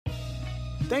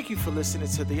Thank you for listening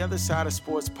to the Other Side of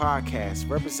Sports podcast,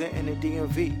 representing the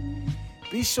DMV.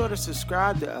 Be sure to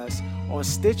subscribe to us on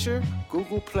Stitcher,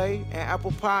 Google Play, and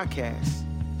Apple Podcasts.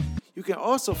 You can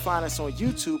also find us on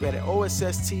YouTube at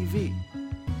OSS TV.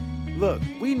 Look,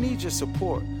 we need your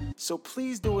support, so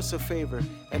please do us a favor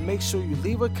and make sure you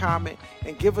leave a comment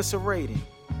and give us a rating.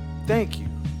 Thank you.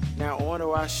 Now on to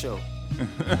our show.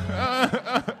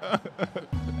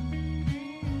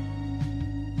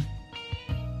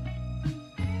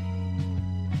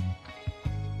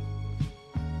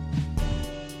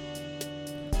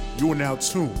 You are now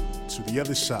tuned to The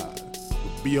Other Side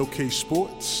with BOK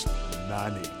Sports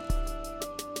 980.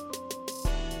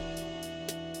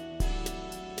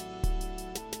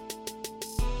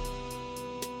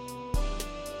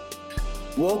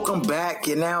 Welcome back.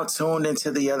 You're now tuned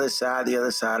into The Other Side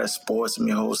of Sports. I'm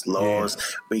your host, Laws. Yeah.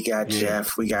 We got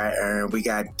Jeff, we got Aaron, we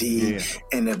got D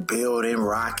in the building,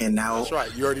 rocking out. That's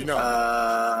right. You already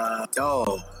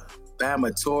know.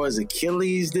 Bama tore his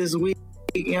Achilles this week.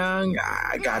 Young,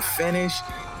 I got finished.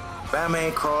 Bama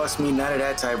ain't crossed me, none of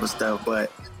that type of stuff. But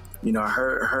you know, I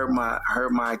hurt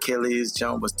my Achilles.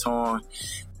 Joint was torn,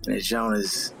 and the joint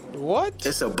is what?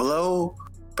 It's a blow,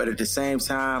 but at the same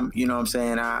time, you know what I'm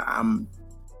saying.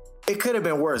 It could have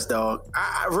been worse, dog.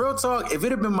 Real talk. If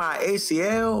it had been my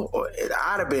ACL,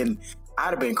 I'd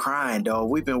have been crying, dog.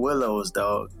 Weeping willows,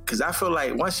 dog. Because I feel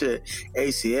like once your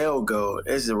ACL go,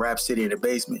 it's a rap city in the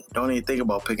basement. Don't even think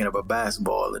about picking up a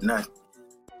basketball or nothing.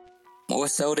 More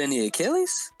so than the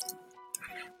Achilles?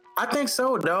 I think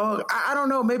so, dog. I don't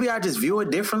know. Maybe I just view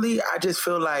it differently. I just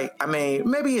feel like,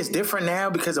 maybe it's different now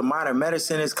because of modern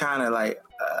medicine is kind of like,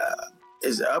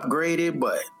 is upgraded,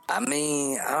 but.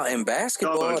 In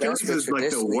basketball, no, Achilles is like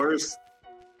the worst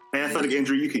athletic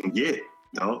injury you can get,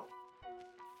 dog.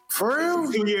 For real?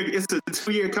 It's a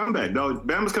 2-year comeback, dog.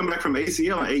 Bama's come back from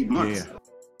ACL in 8 months. Yeah.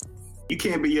 You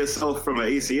can't be yourself from an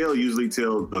ACL usually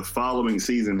till the following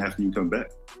season after you come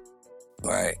back.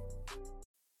 Right.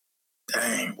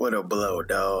 Dang, what a blow,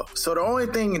 dog. So the only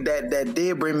thing that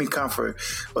did bring me comfort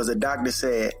was the doctor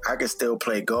said I could still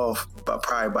play golf, but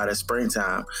probably by the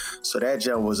springtime. So that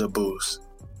jump was a boost.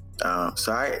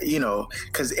 So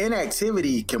because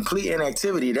complete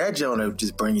inactivity, that jump will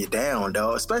just bring you down,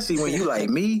 dog. Especially when you like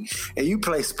me and you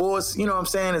play sports, you know what I'm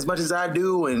saying, as much as I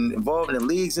do and involved in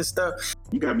leagues and stuff.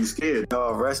 You gotta be scared.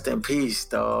 Dog, rest in peace,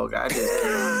 dog. I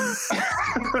just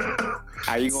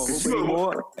Are you gonna hoop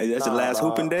anymore? That's the last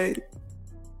hooping day?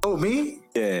 Oh, me?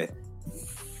 Yeah.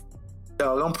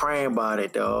 Dog, I'm praying about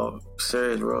it, dog.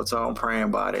 Serious, real talk, I'm praying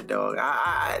about it, dog.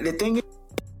 The thing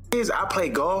is, I play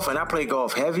golf and I play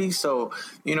golf heavy, so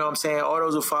you know what I'm saying. All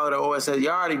those who follow the OSS, you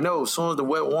already know. As soon as the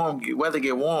weather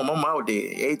get warm, I'm out there,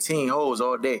 18 holes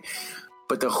all day.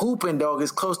 But the hooping, dog,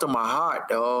 is close to my heart,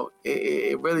 dog.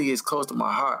 It really is close to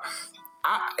my heart.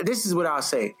 This is what I'll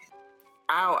say.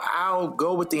 I'll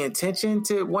go with the intention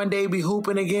to one day be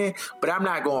hooping again, but I'm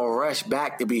not going to rush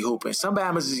back to be hooping. Some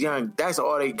Bamas is young. That's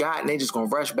all they got, and they just going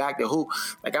to rush back to hoop.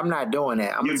 Like, I'm not doing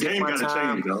that. I'm going to take my time. Your game got to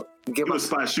change, though. You're a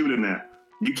spot shooter now.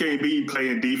 You can't be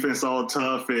playing defense all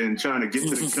tough and trying to get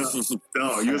to the cup.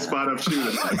 No, you're a spot-up shooter.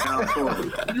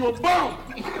 You a bum.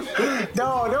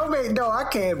 No, I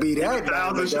can't be that.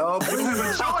 Dog. You don't have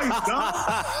a choice,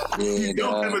 dog. You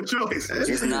don't have a choice.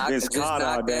 Just knock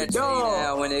that tree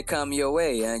down when it come your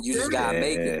way, and you just gotta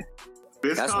make it.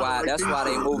 That's why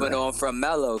they moving on from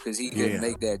Melo, because he couldn't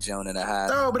make that joint in the high.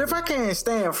 No, but if I can't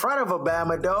stay in front of a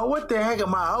Bama, dog, what the heck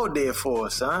am I out there for,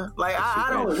 son? Like,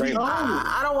 I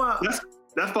don't want.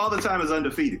 That Father Time is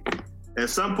undefeated. At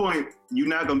some point, you're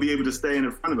not going to be able to stay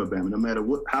in front of a Bama, no matter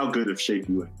how good of shape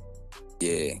you in.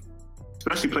 Yeah.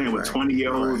 Especially playing with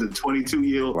 20-year-olds and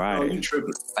 22-year-olds. Right. Oh, you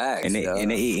tripping. Facts, and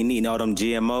they eating all them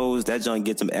GMOs. That joint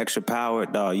gets some extra power,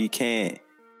 dog. You can't.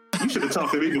 You should have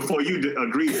talked to me before you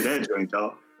agreed to that joint,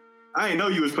 dog. I didn't know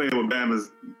you was playing with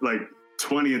Bama's like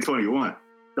 20 and 21.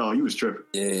 Dog, you was tripping.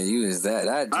 Yeah, you was that.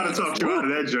 I'd have talked you out of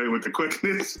that joint with the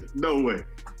quickness. No way.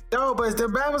 No, but the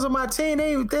Bama's on my team.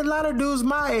 They a lot of dudes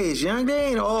my age, young. They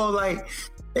ain't all like.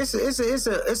 It's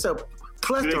a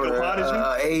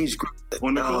plethora age group.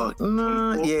 Yeah,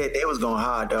 they was going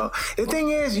hard, though. The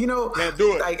thing is, can't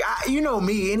do it. Like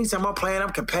me. Anytime I'm playing,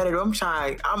 I'm competitive. I'm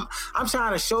trying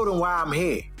to show them why I'm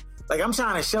here. Like, I'm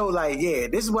trying to show, like, yeah,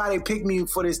 this is why they picked me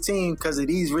for this team, because of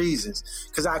these reasons.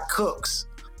 Because I cooks.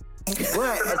 But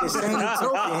at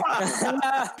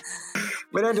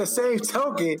the same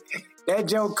token, that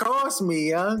joke cost me,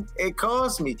 young. It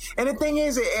cost me. And the thing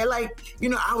is, I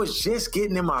was just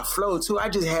getting in my flow, too. I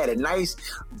just had a nice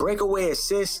breakaway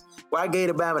assist where I gave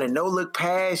the Bama a no-look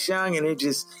pass, young, and it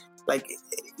just, I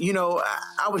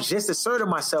was just asserting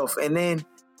myself. And then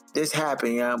this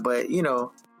happened, yeah. But you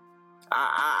know,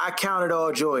 I count it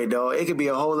all joy, though. It could be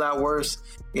a whole lot worse.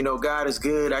 You know, God is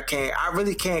good. I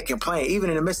really can't complain. Even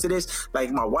in the midst of this,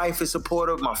 like my wife is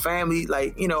supportive, my family,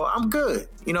 like, you know, I'm good.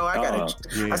 You know, I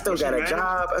still got a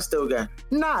job.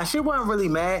 Nah, she wasn't really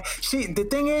mad. The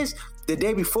thing is, the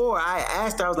day before I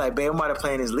asked her, I was like, babe, I'm about to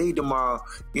play in this league tomorrow.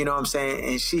 You know what I'm saying?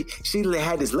 And she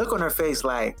had this look on her face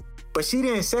like, but she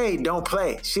didn't say don't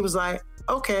play. She was like,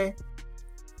 okay.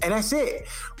 And that's it.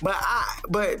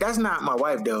 But that's not my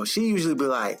wife though. She usually be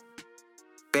like,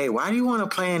 babe, why do you want to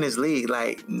play in this league?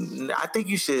 Like, I think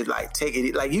you should like take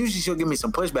it. Like, usually she'll give me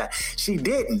some pushback. She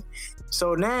didn't.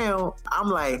 So now I'm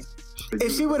like,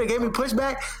 if she would have gave me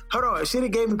pushback, if she'd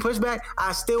have gave me pushback,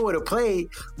 I still would have played.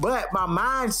 But my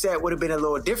mindset would have been a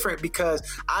little different because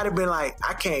I'd have been like,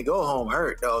 I can't go home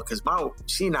hurt though, because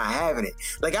she not having it.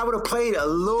 Like, I would have played a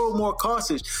little more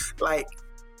cautious. Like,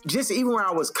 just even where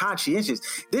I was conscientious.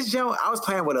 This jump, I was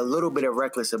playing with a little bit of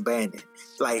reckless abandon.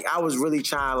 Like, I was really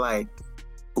trying like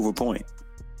prove a point.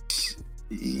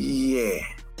 Yeah.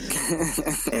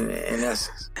 and that's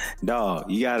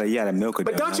dog. You gotta milk it.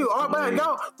 But don't you?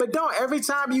 But don't every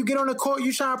time you get on the court,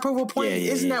 you try to prove a point.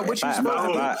 Isn't that what you're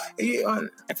supposed to do?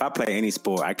 If I play any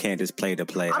sport, I can't just play to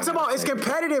play. I'm talking about it's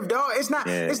competitive, dog. It's not.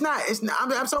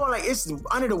 I'm talking about like it's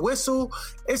under the whistle.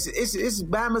 It's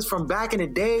Bama's from back in the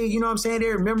day. You know what I'm saying? They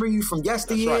remember you from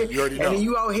yesteryear, right. You already know. And then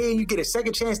you out here and you get a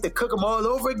second chance to cook them all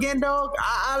over again, dog.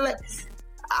 I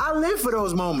live for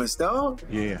those moments, dog.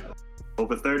 Yeah.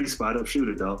 Over 30, spot up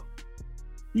shooter, dog.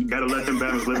 You gotta let them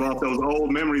Bama's live off those old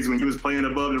memories when you was playing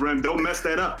above the rim. Don't mess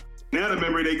that up. Now the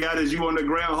memory they got is you on the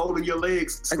ground holding your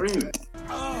legs, screaming.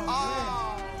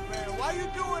 Oh man, why you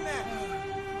doing that?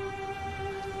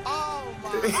 Oh my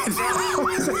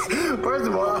First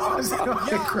of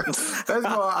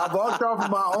all, I walked off of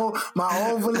my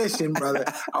own volition, brother.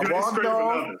 I walked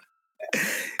off.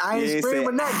 I ain't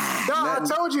screaming nothing. No, I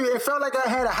told you it felt like I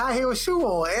had a high heel shoe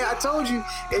on. I told you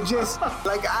it just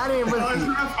like I didn't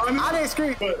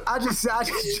scream. I just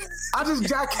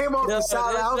came off the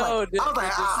side. I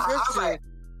was like,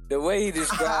 the way he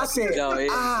described it, though,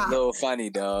 is a little funny,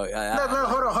 dog.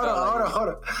 Hold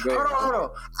on.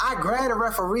 I grabbed a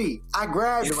referee. I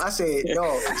grabbed him. I said,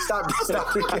 "Yo, stop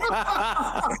the game."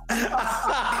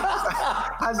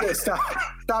 I said,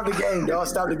 "Stop the game, dog.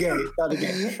 Stop the game.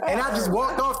 And I just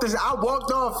walked off this. I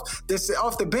walked off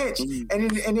the bench,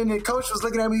 and then the coach was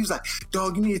looking at me. He was like,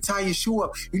 "Dog, you need to tie your shoe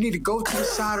up. You need to go to the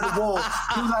side of the wall."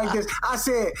 He was like this. I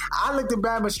said, I looked at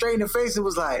Bama straight in the face and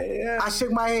was like, I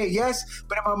shook my head, yes,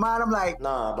 but in my mind, I'm like,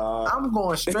 nah, dog. I'm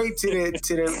going straight to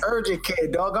the urgent care,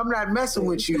 dog. I'm not messing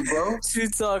with you, bro. You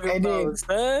talking about,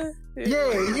 son?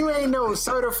 Yeah, you ain't no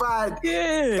certified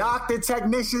doctor,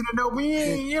 technician, you know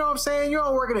what I'm saying? You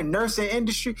don't work in the nursing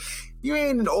industry. You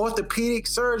ain't an orthopedic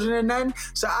surgeon or nothing.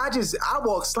 So I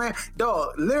walked slam.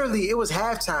 Dog, literally, it was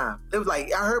halftime. It was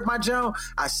like, I heard my jump.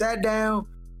 I sat down.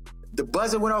 The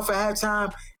buzzer went off at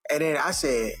halftime. And then I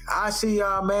said, I see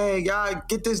y'all, man. Y'all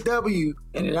get this W.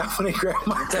 And then I went and grabbed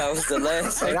my... That was the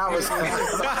last. And I was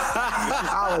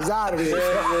out of there.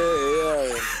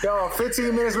 Yeah. Yo,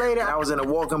 15 minutes later, I was in a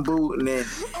walking boot. And then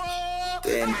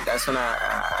that's when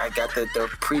I got the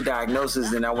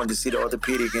pre-diagnosis. And I went to see the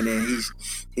orthopedic. And then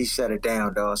he shut it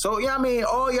down, dog. So, yeah, I mean,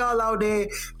 all y'all out there,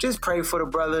 just pray for the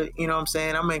brother. You know what I'm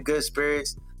saying? I'm in good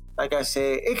spirits. Like I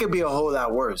said, it could be a whole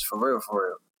lot worse, for real.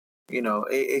 You know,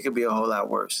 it could be a whole lot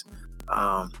worse.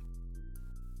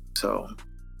 So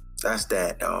that's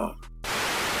that, dog.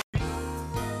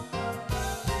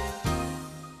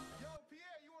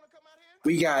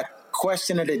 We got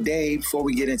question of the day before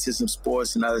we get into some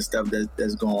sports and other stuff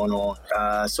that's going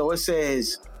on. So it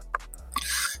says,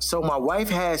 so my wife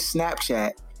has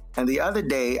Snapchat, and the other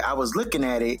day I was looking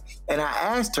at it and I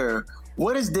asked her,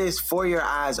 what is this for your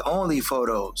eyes only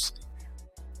photos?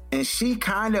 And she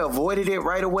kind of avoided it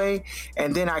right away.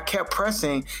 And then I kept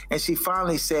pressing and she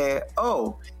finally said,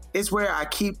 oh, it's where I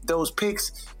keep those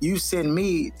pics you send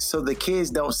me so the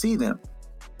kids don't see them.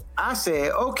 I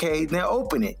said, okay, then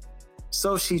open it.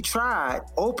 So she tried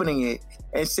opening it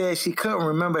and said she couldn't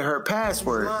remember her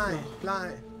password.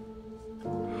 Lying.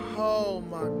 Oh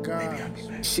my God.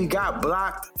 She got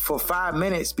blocked for 5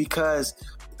 minutes because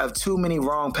of too many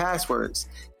wrong passwords.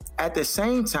 At the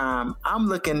same time, I'm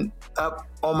looking up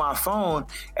on my phone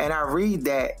and I read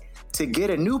that to get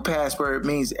a new password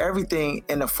means everything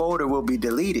in the folder will be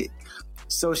deleted.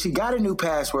 So she got a new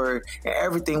password and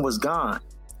everything was gone.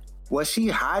 Was she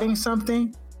hiding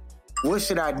something? What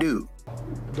should I do?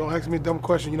 Don't ask me a dumb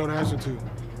question you know the answer to.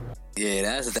 Yeah,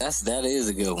 that is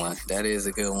a good one. That is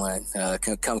a good one.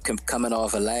 Coming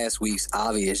off of last week's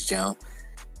obvious jump.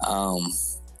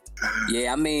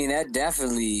 Yeah, I mean that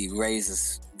definitely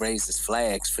raises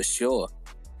flags for sure.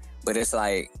 But it's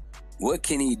like, what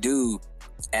can he do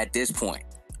at this point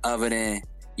other than,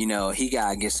 you know, he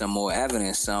gotta get some more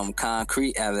evidence, some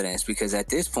concrete evidence, because at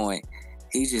this point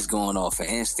he's just going off of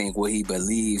instinct, what he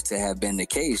believes to have been the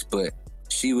case. But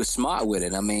she was smart with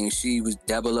it. I mean, she was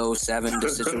 007 the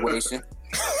situation.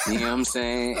 You know what I'm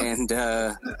saying?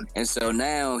 And so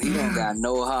now he don't got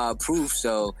no hard proof.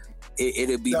 So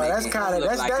it'll be. No, that's kind of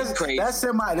that's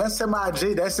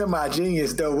semi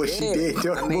genius though. What she did.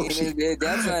 I mean,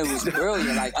 that time was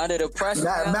brilliant. Like under the pressure.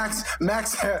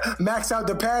 Max out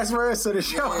the password so the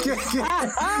show can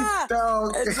get.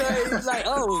 So it's like,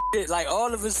 oh shit! Like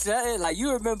all of a sudden, like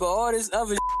you remember all this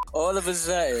other. All of a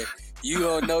sudden, you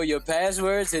don't know your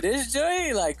password to this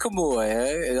joint? Like, come on,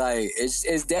 huh? Like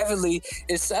it's definitely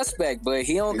it's suspect, but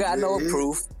he don't got no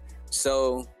proof.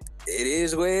 So it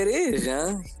is where it is,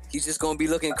 huh? He's just gonna be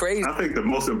looking crazy. I think the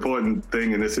most important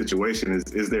thing in this situation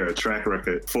is there a track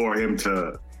record for him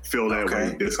to feel that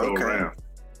way this go around?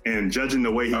 And judging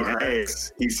the way he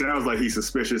acts, he sounds like he's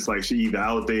suspicious, like she either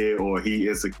out there or he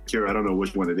insecure. I don't know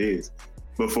which one it is.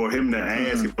 But for him to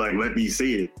ask, like, let me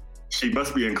see it, she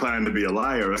must be inclined to be a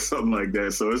liar or something like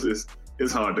that. So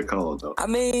it's hard to call, though. I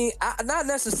mean, not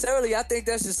necessarily. I think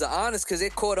that's just the honest, because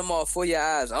it caught him off for your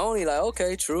eyes only. Like,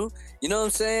 okay, true. You know what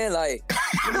I'm saying? Like,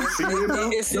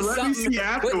 it's just something.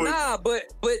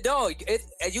 But dog,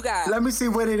 you got. Let me see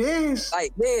what it is.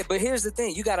 Like, yeah, but here's the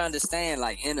thing: you got to understand,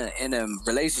 like, in a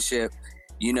relationship,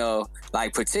 you know,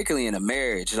 like particularly in a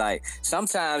marriage, like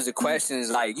sometimes the question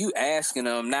is like you asking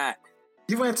them not.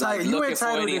 You entitled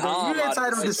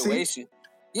to see.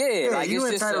 Yeah, like you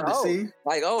it's entitled just to see.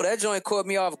 Like, oh, that joint caught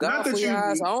me off guard for your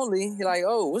eyes only. You're like,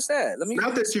 oh, what's that? Let me.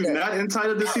 Not that you're not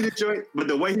entitled to see the joint, but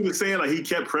the way he was saying, like he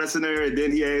kept pressing her, and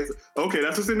then he asked, "Okay,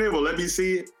 that's what's in there. Well, let me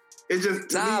see it." It just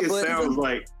to me, it sounds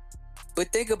like.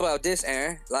 But think about this,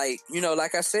 Aaron. Like, you know,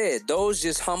 like I said, those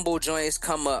just humble joints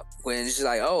come up when it's just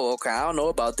like, oh, okay, I don't know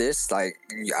about this. Like,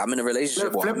 I'm in a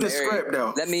relationship. Flip the script,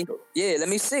 though. Let me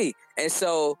see. And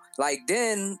so, like,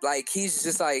 then, like, he's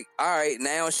just like, all right,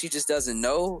 now she just doesn't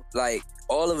know. Like,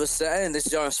 all of a sudden, this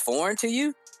joint's foreign to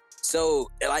you.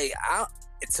 So, like,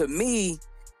 to me,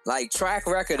 like, track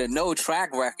record or no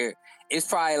track record, it's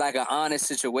probably like an honest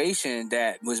situation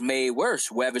that was made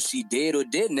worse. Whether she did or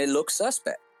didn't, it looks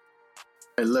suspect.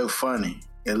 It looked funny.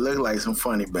 It looked like some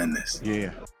funny business.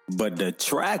 Yeah. But the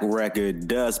track record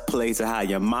does play to how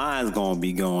your mind's gonna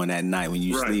be going that night when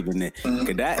you sleeping there.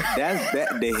 Cause that's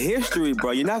the history,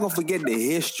 bro. You're not gonna forget the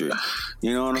history.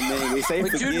 You know what I mean? They say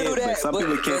forget, but some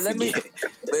people can't forget.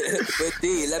 But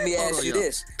D, let me ask you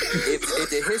this: if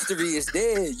the history is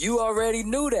there, you already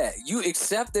knew that. You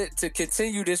accepted to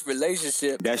continue this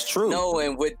relationship. That's true.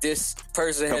 Knowing what this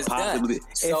person has done.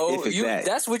 So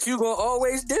that's what you gonna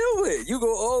always deal with. You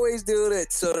gonna always deal with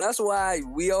it. So that's why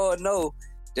we all know.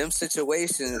 Them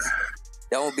situations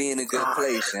don't be in a good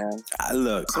place, man.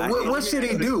 Look. So what should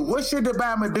he do? What should the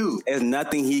Bama do? There's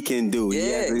nothing he can do.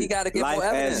 Yeah, he got to get more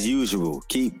evidence. As usual.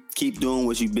 Keep doing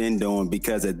what you've been doing,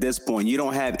 because at this point you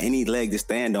don't have any leg to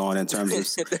stand on in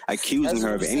terms of accusing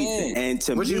her of anything. And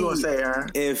to what me, you gonna say, Aaron?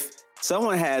 If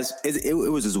someone has, it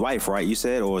was his wife, right? You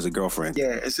said, or was it girlfriend?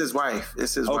 Yeah, it's his wife.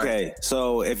 Okay,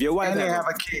 so if your wife and they have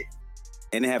a kid,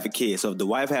 and they have a kid, so if the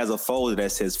wife has a folder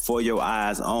that says "for your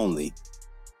eyes only,"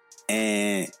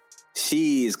 and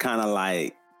she is kind of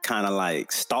like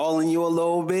stalling you a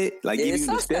little bit, like giving you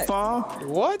the stiff arm.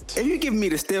 What? If you give me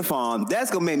the stiff arm,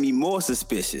 that's gonna make me more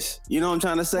suspicious. You know what I'm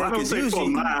trying to say? Why don't say for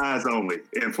my eyes only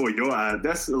and for your eyes?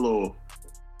 That's a little.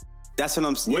 That's what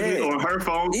I'm saying. Would it on her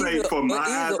phone say for my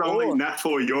eyes only, not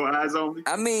for your eyes only?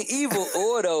 I mean, evil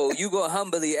or though, you go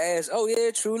humbly ask, "Oh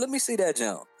yeah, true. Let me see that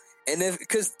jump," and if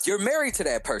because you're married to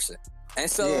that person. And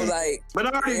so, like... But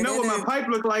I already know what my pipe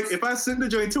look like. If I send the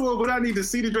joint to her, but I need to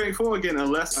see the joint for again,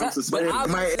 unless I'm suspecting.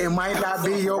 It might not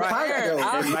be your pipe, though.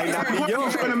 It might not be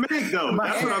yours for the make, though.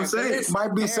 That's what I'm saying. It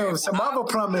might be some other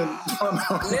plumbing.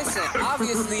 Listen,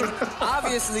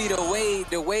 obviously,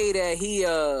 the way that he,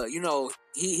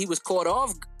 he was caught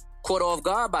off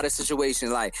guard by the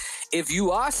situation. Like, if you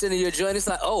are sending your joint, it's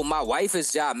like, oh, my wife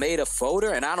has just made a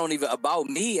folder and I don't even about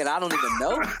me and I don't even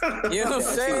know. You know what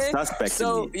I'm saying?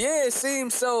 So yeah, it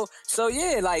seems so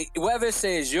yeah, like whether it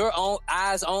says your own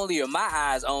eyes only or my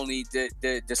eyes only,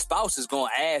 the spouse is gonna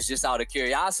ask just out of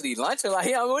curiosity, lunch, like,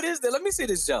 yeah, what is that? Let me see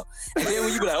this jump. And then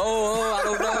when you be like, I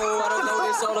don't know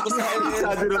this, all of a sudden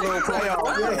I did a little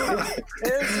playoff.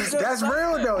 That's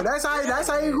real though. That's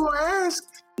how you gonna ask.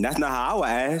 That's not how I would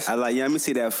ask. I like, yeah, let me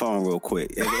see that phone real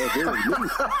quick. If it was me,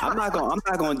 I'm not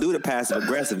gonna do the passive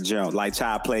aggressive jump, like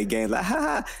try to play games like,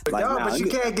 ha. Like, but you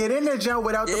can't get in that jump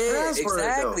without the password.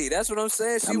 Exactly. Though. That's what I'm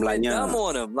saying. She went dumb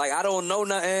on him. Like, I don't know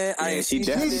nothing.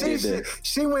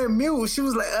 She went mute. She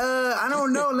was like, I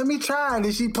don't know. Let me try. And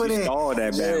then she put in all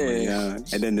that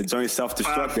bad, and then the joint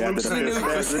self-destruct after the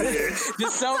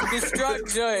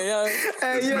self-destruct joint.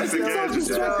 Hey,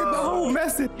 self-destructed the whole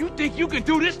message. You think you can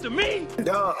do this to me?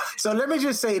 Dog. So let me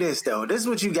just say this though. This is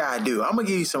what you gotta do. I'm gonna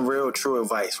give you some real true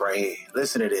advice right here.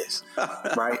 Listen to this.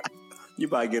 Right? You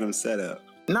about to get them set up.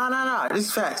 No. This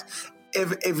is facts. If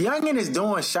youngin is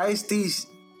doing shiesty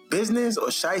business or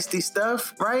shiesty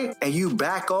stuff, right? And you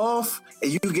back off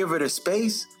and you give her the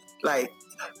space, like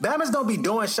Bammers don't be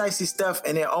doing shiesty stuff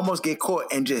and then almost get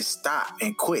caught and just stop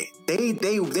and quit.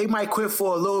 They might quit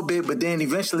for a little bit, but then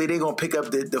eventually they gonna pick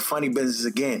up the funny business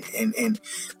again. And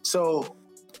so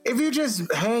if you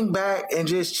just hang back and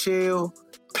just chill,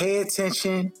 pay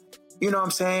attention, you know what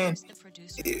I'm saying?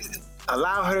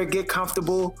 Allow her to get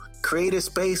comfortable, create a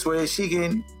space where she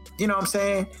can, you know what I'm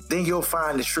saying? Then you'll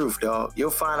find the truth, dog.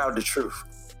 You'll find out the truth.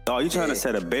 Oh, you trying to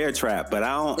set a bear trap, but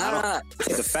I don't.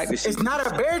 The fact that it's not a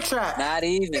bear trap. Not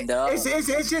even, dog. It's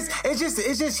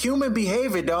just human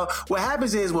behavior, dog. What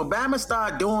happens is when Bama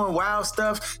start doing wild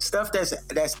stuff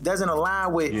that doesn't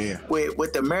align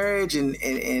with the marriage and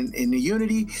the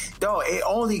unity, dog, it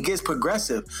only gets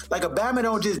progressive. Like a Bama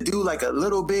don't just do like a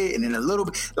little bit and then a little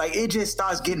bit. Like it just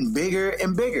starts getting bigger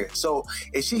and bigger. So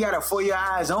if she got a For Your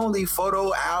Eyes Only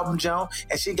photo album jump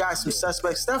and she got some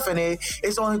suspect stuff in it,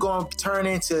 it's only going to turn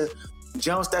into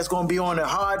jumps that's going to be on the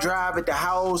hard drive at the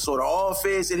house or the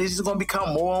office, and it's just going to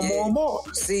become more and more and more.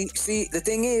 See, the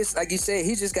thing is, like you said,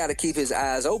 he just got to keep his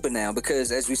eyes open now because,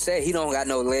 as we said, he don't got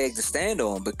no leg to stand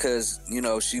on because, you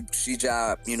know, she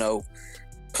job, you know,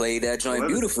 played that joint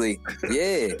beautifully.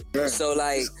 Yeah.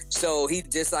 So he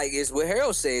just like it's what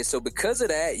Harold said. So because of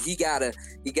that, he gotta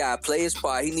play his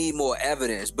part. He need more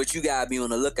evidence, but you gotta be on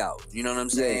the lookout. You know what I'm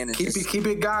saying? Yeah. Keep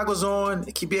your goggles on.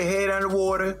 Keep your head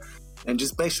underwater. And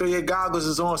just make sure your goggles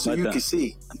is on so you can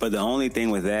see. But the only thing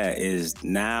with that is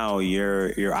now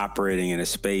you're operating in a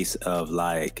space of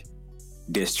like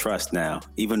distrust now,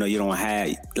 even though you don't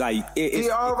have like he's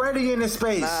already in a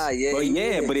space.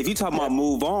 But if you talking about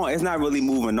move on, it's not really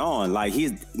moving on. Like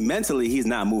he's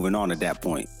not moving on at that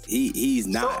point. He's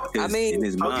not. So, in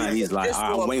his mind, he's like,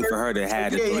 I'm waiting for her to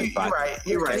have the joint.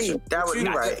 You're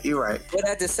right. You're right. But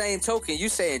at the same token, you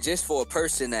saying just for a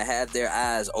person to have their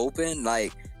eyes open,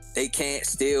 like. They can't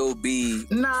still be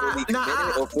fully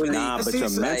committed or fully. But your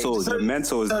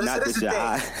mental is not just your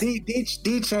eye.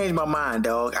 D changed my mind,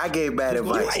 dog. I gave bad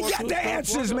advice. You ain't got the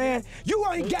answers, man. You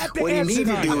ain't got the answers. What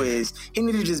he need to do is he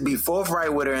need to just be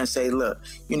forthright with her and say, look,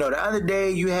 you know, the other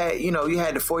day you had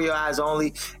the For Your Eyes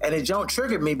Only, and it don't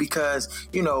triggered me because,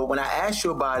 you know, when I asked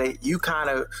you about it, you kind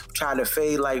of tried to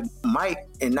fade like Mike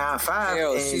in 9-5.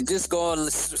 Girl, she just going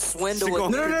to swindle.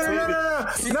 No.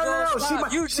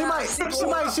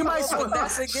 She might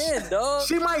finesse again, dog.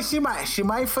 She might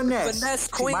finesse. Finesse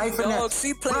queen, dog.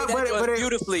 She played that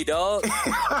beautifully, dog.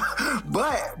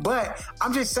 but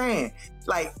I'm just saying,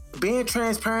 like being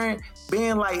transparent,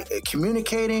 being like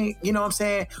communicating, you know what I'm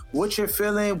saying, what you're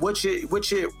feeling, what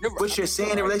you're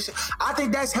seeing in a relationship. I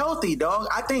think that's healthy, dog.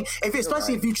 I think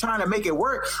especially if you're trying to make it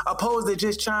work, opposed to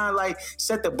just trying to like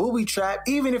set the booby trap,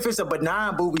 even if it's a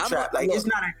benign booby trap. Like it's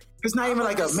not even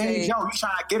like a main joke. You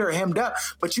trying to get her hemmed up,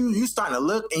 but you starting to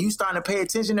look and you starting to pay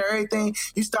attention to everything.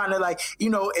 You starting to like, you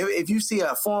know, if you see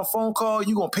a phone call,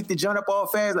 you gonna pick the joint up all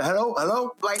fast, like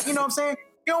hello, like you know what I'm saying.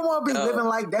 You don't want to be living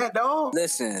like that, dog.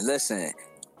 Listen.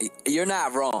 You're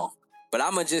not wrong, but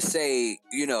I'm gonna just say,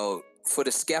 you know, for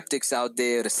the skeptics out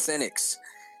there, the cynics,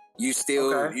 you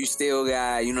still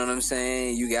got, you know what I'm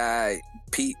saying? You got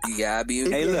Pete. You gotta be.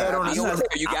 Hey, look,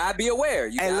 you gotta be aware.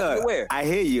 You gotta be aware. I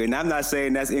hear you, and I'm not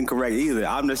saying that's incorrect either.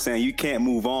 I'm just saying you can't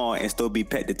move on and still be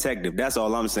pet detective. That's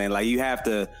all I'm saying. Like you have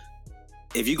to.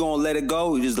 If you're gonna let it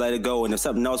go, you just let it go, and if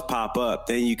something else pop up,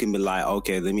 then you can be like,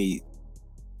 okay,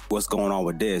 what's going on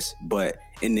with this? But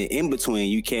in the in-between,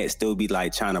 you can't still be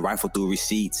like trying to rifle through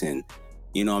receipts and,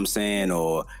 you know what I'm saying,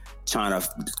 or trying to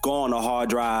go on a hard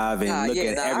drive and look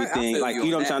at everything. Like, you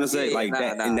know what I'm trying to say?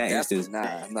 In that instance.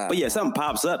 But yeah, something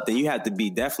pops up, then you have to be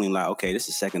definitely like, okay, this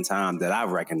is the second time that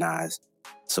I've recognized.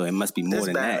 So it must be more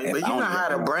than that. But you know how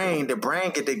the brain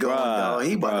get to going, dog.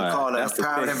 He about to call a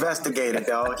private investigator,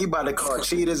 dog. He about to call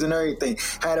cheaters and everything.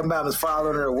 Had them members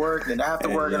following her to work and after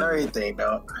work and everything,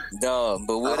 dog. Dog,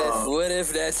 but what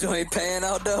if that joint paying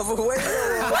out the other way?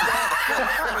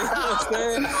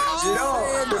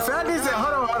 The fact is that,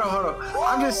 hold on.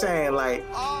 I'm just saying, like,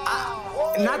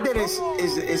 not that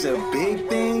it's a big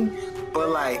thing, but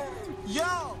like,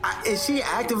 is she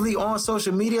actively on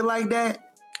social media like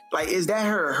that? Like, is that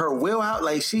her wheelhouse?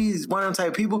 Like, she's one of them type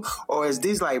of people, or is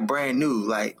this like brand new?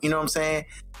 Like, you know what I'm saying?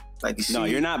 Like, no,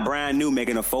 you're not brand new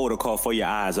making a photo call for your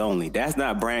eyes only. That's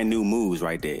not brand new moves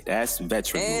right there. That's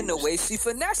veteran and moves. The way she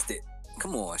finessed it.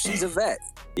 Come on, she's a vet.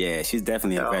 Yeah, she's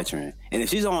definitely a veteran. And if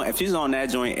she's on that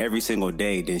joint every single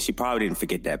day, then she probably didn't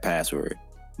forget that password.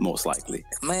 Most likely.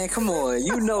 Man, come on.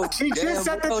 You know she just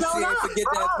set the tone she ain't up, forget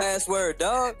bro. that password,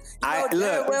 dog.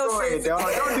 Look, dog.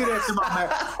 Don't do that to my man.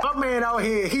 My man out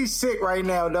here, he's sick right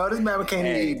now, dog. This man can't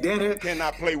eat dinner.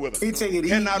 Cannot play with him. He take it easy.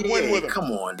 Cannot win with him. Come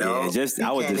on, dog. Yeah,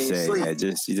 I would just say,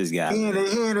 you just got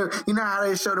it. You know how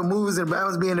they show the movies and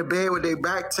Bama's be in the bed with their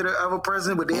back to the other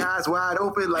person with their eyes wide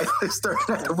open, like they're staring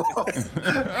at the wall.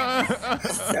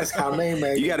 That's how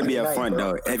man. You got to be upfront,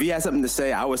 though. If you had something to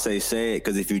say, I would say it,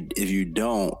 because if you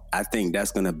don't, I think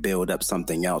that's going to build up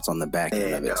something else on the back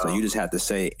end of it. So you just have to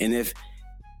say, and if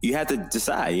you have to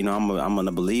decide, you know, I'm going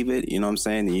to believe it, you know what I'm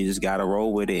saying? And you just got to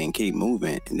roll with it and keep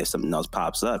moving. And if something else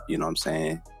pops up, you know what I'm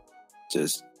saying?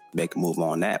 Just make a move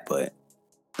on that. But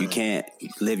you can't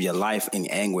live your life in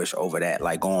anguish over that,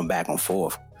 like going back and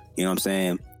forth. You know what I'm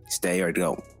saying? Stay or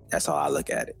go. That's how I look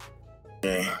at it.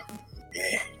 Yeah.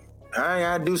 I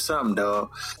gotta do something, dog.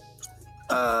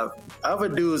 Other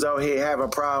dudes out here having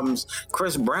problems.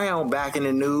 Chris Brown back in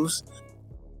the news.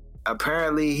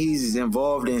 Apparently, he's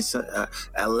involved in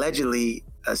allegedly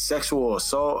a sexual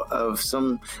assault of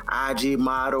some IG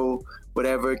model,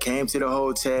 whatever, came to the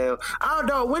hotel. I don't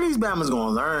know when these Bama's gonna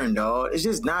learn, dog. It's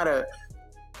just not a...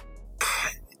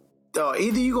 Dog,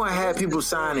 either you're going to have people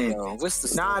signing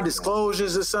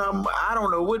non-disclosures or something. I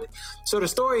don't know what. So the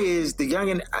story is the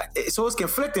youngin'. So it's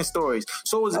conflicting stories.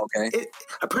 So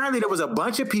apparently there was a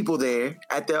bunch of people there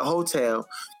at the hotel,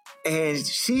 and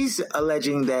she's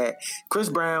alleging that Chris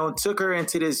Brown took her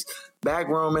into this back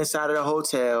room inside of the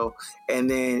hotel and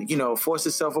then, you know, forced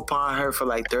himself upon her for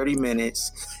like 30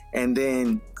 minutes. And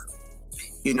then,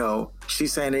 you know,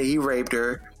 she's saying that he raped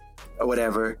her or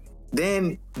whatever.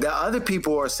 Then the other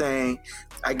people are saying,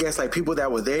 I guess like people that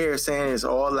were there saying it's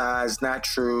all lies, not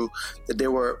true, that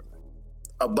there were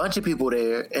a bunch of people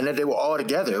there and that they were all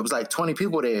together. It was like 20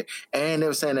 people there. And they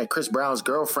were saying that Chris Brown's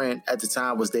girlfriend at the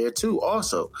time was there too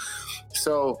also.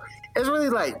 So it's really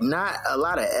like not a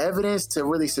lot of evidence to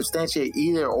really substantiate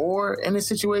either or in this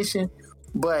situation.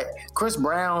 But Chris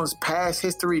Brown's past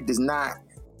history does not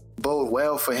bode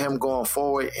well for him going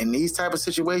forward in these type of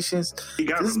situations.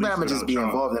 This man would just be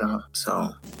involved in them.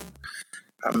 So,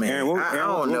 I mean, Aaron, I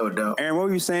don't know, though. Aaron, what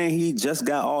were you saying? He just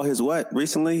got all his what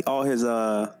recently? All his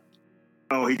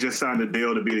Oh, he just signed a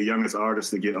deal to be the youngest artist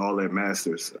to get all their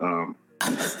masters.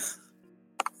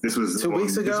 This was 2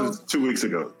 weeks ago. This was 2 weeks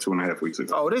ago, 2.5 weeks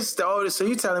ago. So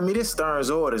you telling me this Stearns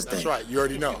orders thing? That's right. You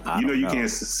already know. You know you can't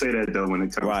say that though when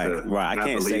it comes to right. I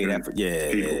can't say that.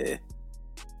 Yeah.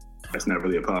 That's not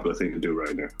really a popular thing to do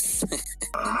right now.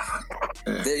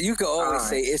 You can always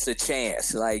say it's a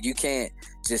chance. Like, you can't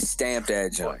just stamp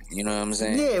that joint. You know what I'm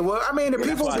saying? Yeah, well, I mean, the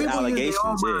people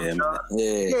allegations.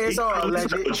 It's all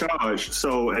alleged. Charge.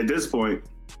 So at this point,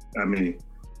 I mean.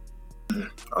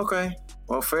 Okay.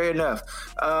 Well, fair enough.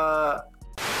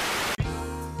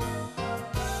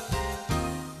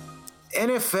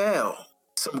 NFL.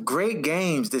 Some great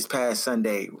games this past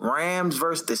Sunday. Rams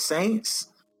versus the Saints.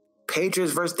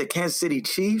 Patriots versus the Kansas City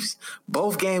Chiefs.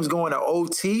 Both games going to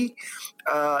OT.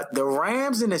 The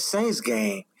Rams and the Saints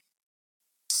game.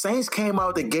 Saints came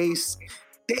out the gates.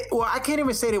 I can't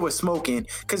even say they were smoking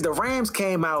because the Rams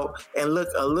came out and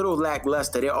looked a little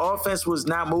lackluster. Their offense was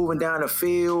not moving down the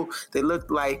field. They looked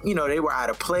like, you know, they were out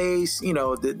of place. You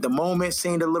know, the moment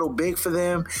seemed a little big for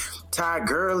them. Todd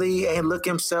Gurley ain't look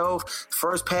himself.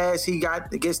 First pass he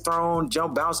gets thrown,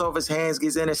 bounce off his hands,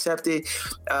 gets intercepted.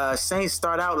 Saints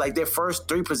start out like their first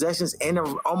 3 possessions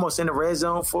almost in the red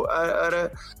zone for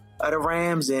the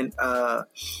Rams, and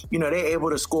you know, they're able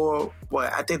to score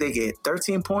I think they get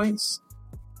 13 points.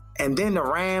 And then the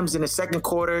Rams in the second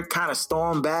quarter kind of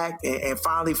storm back and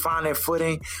finally find their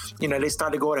footing. You know, they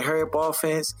start to go to hurry up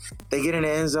offense. They get in the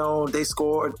end zone. They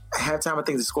scored. At halftime, I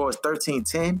think the score is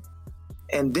 13-10.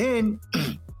 And then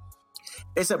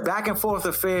it's a back and forth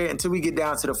affair until we get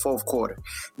down to the fourth quarter.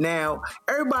 Now,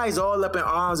 everybody's all up in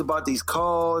arms about these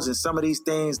calls and some of these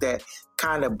things that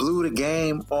kind of blew the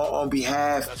game on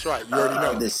behalf That's right. You already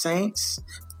know. of the Saints.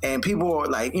 And people are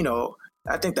like, you know,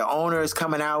 I think the owner is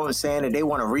coming out and saying that they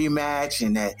want a rematch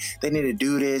and that they need to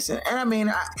do this. And I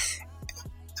mean,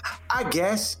 I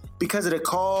guess because of the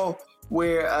call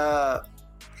where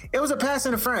It was a pass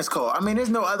interference call. I mean, there's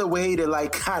no other way to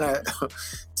like kind of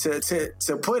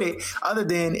to put it other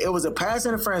than it was a pass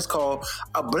interference call,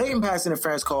 a blatant pass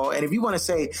interference call. And if you want to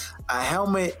say a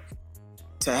helmet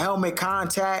to helmet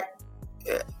contact,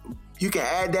 you can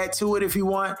add that to it if you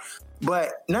want. But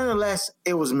nonetheless,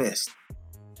 it was missed.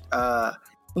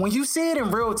 When you see it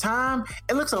in real time,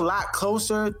 it looks a lot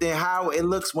closer than how it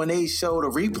looks when they show the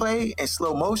replay in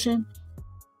slow motion.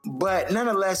 But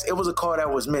nonetheless, it was a call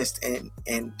that was missed.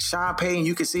 And Sean Payton,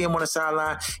 you can see him on the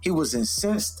sideline. He was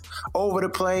incensed over the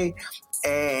play.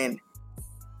 And,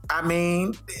 I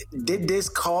mean, did this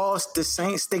cost the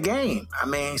Saints the game? I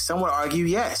mean, some would argue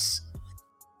yes.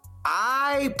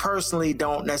 I personally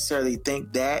don't necessarily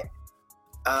think that.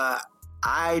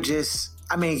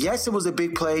 Yes, it was a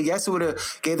big play. Yes, it would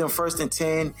have gave them 1st and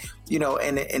 10,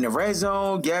 in the red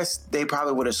zone. Yes, they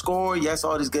probably would have scored. Yes,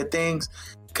 all these good things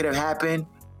could have happened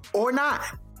or not.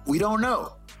 We don't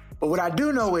know. But what I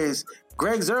do know is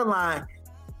Greg Zuerlein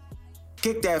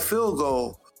kicked that field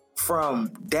goal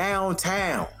from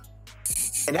downtown.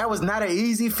 And that was not an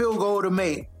easy field goal to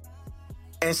make.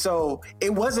 And so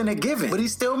it wasn't a given, but he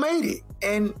still made it.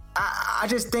 And I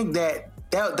just think that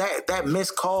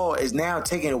missed call is now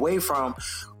taken away from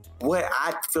what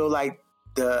I feel like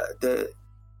the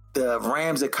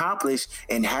Rams accomplished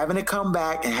in having to come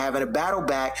back and having to battle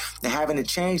back and having to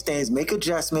change things, make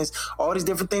adjustments, all these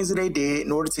different things that they did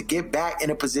in order to get back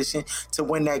in a position to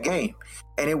win that game.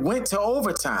 And it went to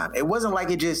overtime. It wasn't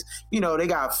like it just, they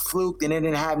got fluked and they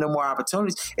didn't have no more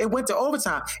opportunities. It went to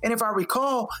overtime. And if I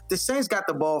recall, the Saints got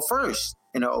the ball first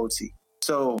in the OT.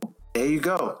 So there you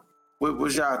go.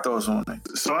 What's y'all thoughts on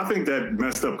it? So I think that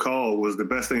messed up call was the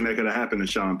best thing that could have happened to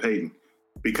Sean Payton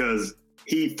because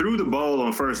he threw the ball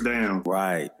on 1st down.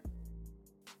 Right.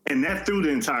 And that threw the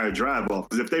entire drive off.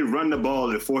 Because if they run the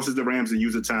ball, it forces the Rams to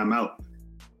use a timeout.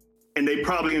 And they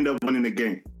probably end up winning the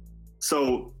game.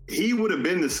 So he would have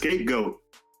been the scapegoat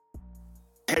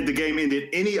had the game ended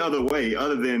any other way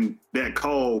other than that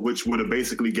call, which would have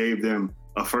basically gave them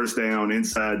a 1st down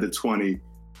inside the 20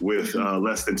 with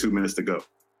less than 2 minutes to go.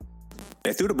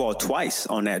 They threw the ball twice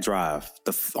on that drive.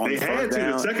 They had to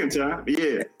the second time,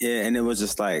 yeah. Yeah, and it was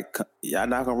just like, y'all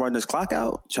not going to run this clock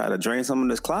out? Try to drain some of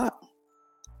this clock?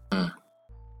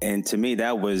 And to me,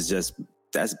 that was just,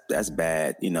 that's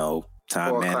bad,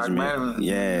 time management.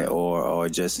 Yeah, or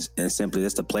just, and simply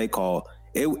just the play call.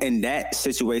 In that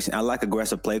situation, I like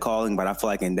aggressive play calling, but I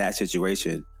feel like in that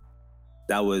situation,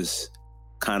 that was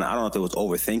kind of, I don't know if it was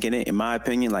overthinking it, in my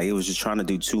opinion. Like, it was just trying to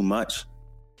do too much.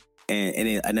 And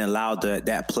it allowed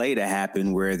that play to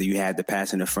happen where you had the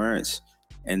pass interference,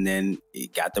 and then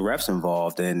it got the refs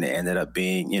involved, and it ended up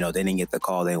being, they didn't get the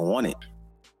call they wanted,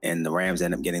 and the Rams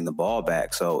ended up getting the ball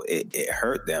back. So it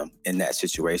hurt them in that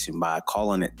situation by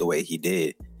calling it the way he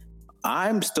did.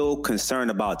 I'm still concerned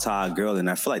about Todd Gurley, and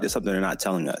I feel like there's something they're not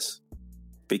telling us,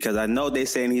 because I know they're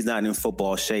saying he's not in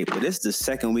football shape, but this is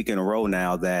the 2nd week in a row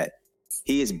now that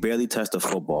he has barely touched the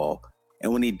football.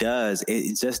 And when he does,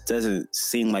 it just doesn't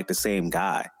seem like the same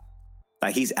guy.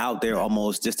 Like, he's out there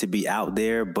almost just to be out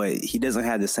there, but he doesn't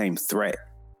have the same threat.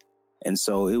 And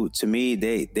so to me,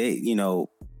 they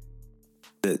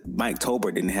Mike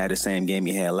Tolbert didn't have the same game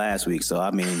he had last week. So,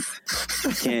 I mean, you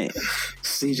can't.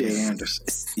 CJ Anderson.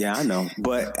 Yeah, I know.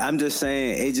 But I'm just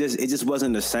saying it just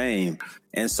wasn't the same.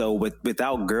 And so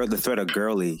without the threat of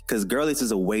Gurley, because Gurley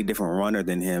is a way different runner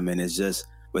than him, and it's just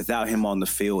without him on the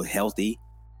field healthy,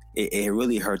 it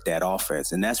really hurt that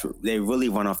offense. And they really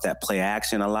run off that play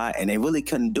action a lot, and they really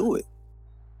couldn't do it.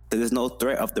 There's no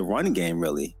threat of the run game,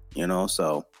 really,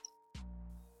 so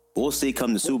we'll see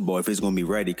come the Super Bowl if he's going to be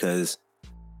ready, because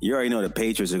you already know the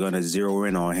Patriots are going to zero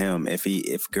in on him.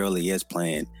 If Gurley is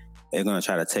playing, they're going to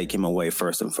try to take him away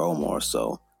first and foremost.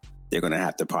 So they're going to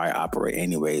have to probably operate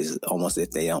anyways, almost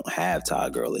if they don't have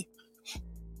Todd Gurley.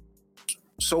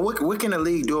 So what can the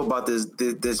league do about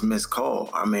this missed call?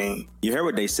 I mean, you heard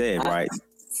what they said, right?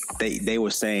 They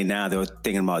were saying now they were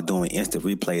thinking about doing instant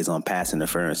replays on pass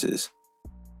interferences.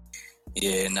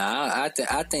 Yeah,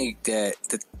 I think that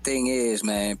the thing is,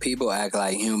 man, people act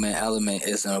like human element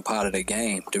isn't a part of the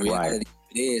game. The reality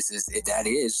is that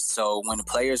is. So when the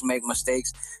players make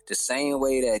mistakes, the same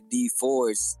way that Dee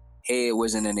Ford's head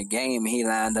wasn't in the game, he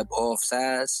lined up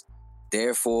offsides.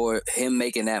 Therefore, him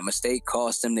making that mistake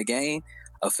cost him the game.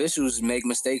 Officials make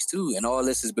mistakes too, and all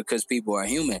this is because people are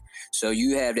human. So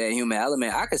you have that human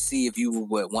element. I could see if you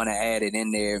would want to add it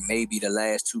in there, maybe the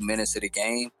last 2 minutes of the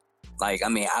game. Like, I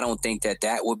mean, I don't think that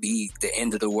would be the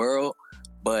end of the world,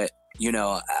 but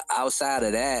outside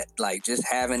of that, like just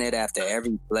having it after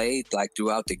every play, like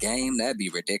throughout the game, that'd be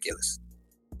ridiculous.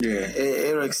 Yeah,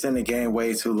 it'll extend the game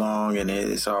way too long, and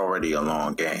it's already a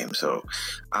long game. So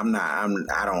I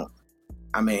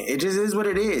mean, it just is what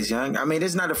it is, young. I mean,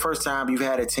 it's not the first time you've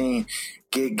had a team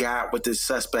get got with the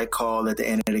suspect call at the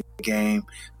end of the game.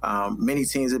 Many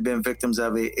teams have been victims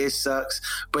of it. It sucks.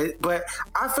 But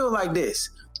I feel like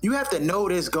this. You have to know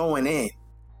this going in.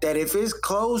 That if it's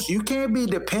close, you can't be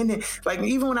dependent. Like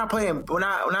even when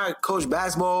I coach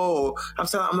basketball, or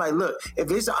I'm like, look,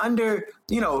 if it's under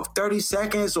 30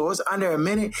 seconds or it's under a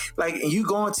minute, like and you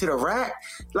go into the rack,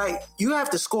 like you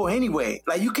have to score anyway.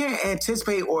 Like you can't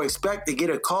anticipate or expect to get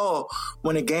a call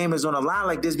when a game is on a line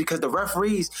like this because the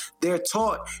referees, they're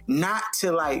taught not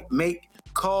to like make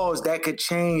calls that could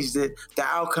change the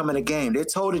outcome of the game. They're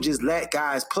told to just let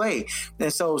guys play,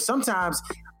 and so sometimes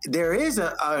there is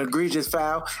an egregious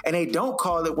foul, and they don't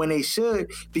call it when they should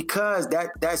because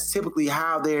that's typically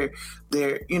how they're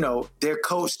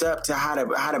coached up to how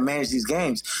to manage these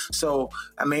games. So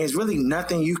I mean, it's really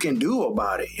nothing you can do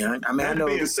about it. You know, I mean, I know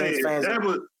fans.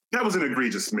 That was an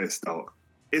egregious miss, though.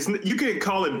 You can't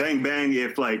call it bang bang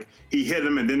if like he hit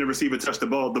him and then the receiver touched the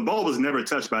ball. The ball was never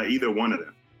touched by either one of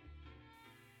them.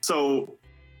 So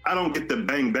I don't get the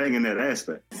bang bang in that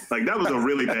aspect. Like that was a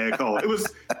really bad call. It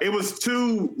was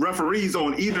two referees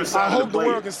on either side. I hope of the play.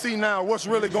 The world can see now what's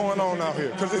really going on out here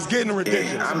because it's getting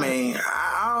ridiculous. Yeah, I mean,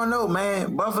 I don't know,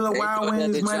 man. Buffalo Wild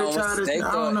Wings might have tried to.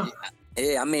 I don't know.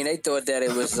 Yeah, I mean, they thought that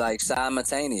it was like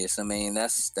simultaneous. I mean,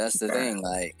 that's the thing.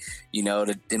 Like,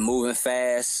 they're moving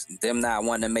fast, them not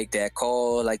wanting to make that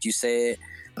call, like you said.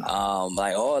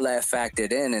 Like all that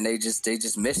factored in, and they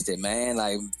just missed it, man.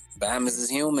 Like, Bahamas is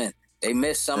human. They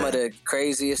miss some of the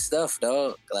craziest stuff,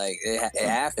 dog. Like it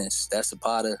happens. That's a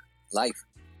part of life.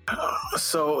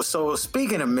 So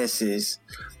speaking of misses,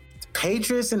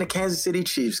 Patriots and the Kansas City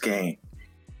Chiefs game.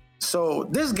 So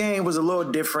this game was a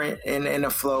little different in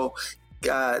the flow.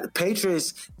 The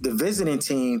Patriots, the visiting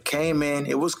team, came in.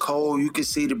 It was cold. You could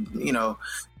see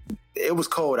it was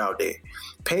cold out there.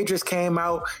 Patriots came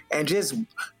out and just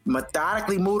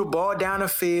methodically moved the ball down the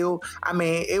field. I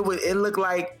mean, it looked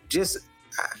like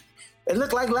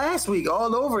last week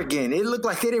all over again. It looked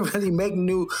like they didn't really make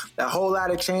a whole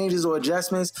lot of changes or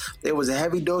adjustments. There was a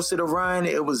heavy dose of the run.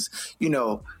 It was,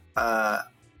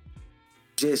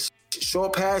 just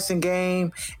short passing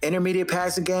game, intermediate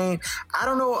passing game. I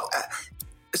don't know.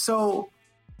 So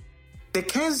the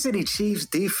Kansas City Chiefs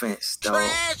defense, though,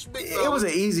 it was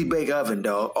an easy bake oven,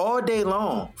 though, all day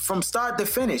long from start to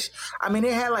finish. I mean,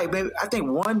 they had like maybe I think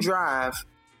one drive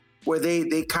where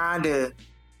they kind of.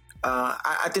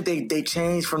 I think they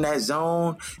changed from that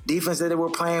zone defense that they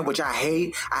were playing, which I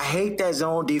hate. I hate that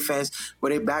zone defense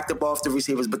where they backed up off the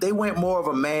receivers, but they went more of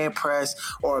a man press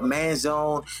or a man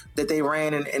zone that they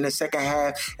ran in the second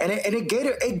half, and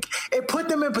it put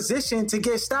them in position to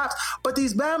get stops. But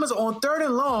these Bama's on 3rd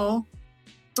and long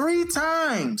 3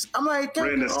 times. I'm like,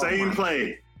 ran the same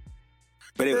play.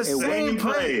 But it wasn't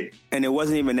play. And it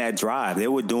wasn't even that drive. They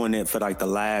were doing it for like the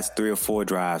last 3 or 4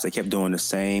 drives. They kept doing the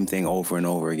same thing over and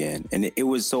over again. And it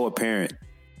was so apparent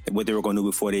what they were going to do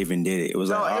before they even did it. It was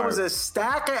it was a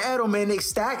stack of Edelman. They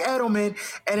stack Edelman,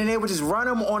 and then they would just run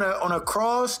them on a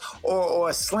cross or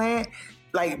a slant,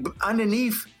 like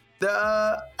underneath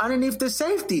the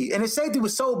safety. And the safety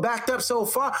was so backed up so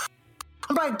far.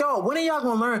 I'm like, dog, when are y'all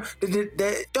going to learn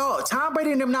that, dog, Tom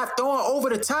Brady and them not throwing over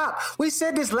the top? We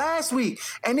said this last week.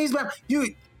 And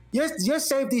your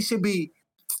safety should be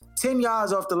 10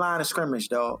 yards off the line of scrimmage,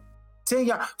 dog. 10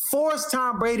 yards. Force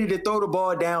Tom Brady to throw the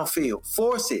ball downfield.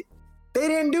 Force it. They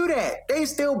didn't do that. They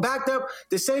still backed up.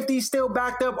 The safety still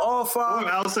backed up all far.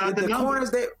 Outside the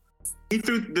corners. He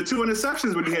threw the 2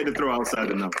 interceptions when he had to throw outside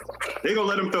the number. They're going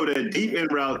to let him throw that deep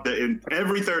end route in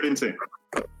every 3rd and 10.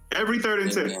 Every 3rd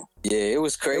and 10. Yeah, it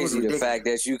was crazy the fact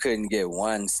that you couldn't get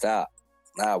one stop.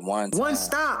 Not one time. One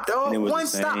stop, dog. And it was one the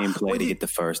stop. same play to get the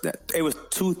first. It was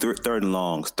 2 3rd and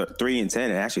longs, 3 and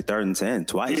 10, and actually 3rd and 10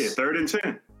 twice. Yeah, 3rd and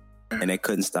 10. And they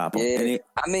couldn't stop him. Yeah,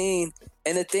 I mean,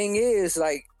 and the thing is,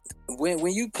 like,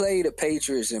 when you play the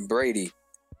Patriots and Brady,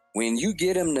 when you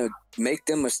get them to make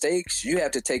them mistakes, you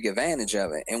have to take advantage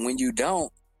of it. And when you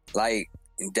don't, like,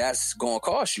 that's going to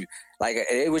cost you. Like,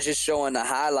 it was just showing the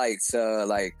highlights,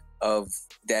 of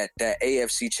that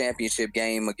AFC Championship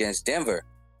game against Denver,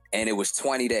 and it was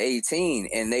 20-18,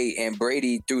 and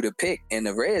Brady threw the pick in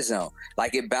the red zone.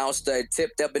 Like it bounced,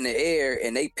 tipped up in the air,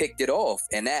 and they picked it off,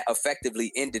 and that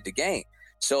effectively ended the game.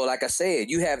 So, like I said,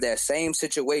 you have that same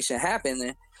situation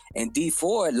happening, and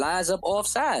D4 lines up off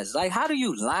sides. Like, how do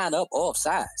you line up off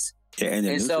sides? Yeah,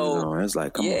 and so it's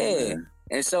like, come on, man.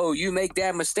 And so you make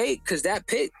that mistake because that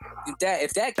pick,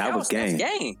 if that counts, that's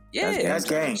game. Yeah, that's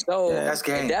game. So that's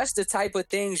game. That's the type of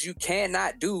things you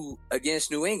cannot do against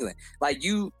New England. Like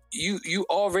you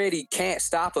already can't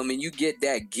stop them, and you get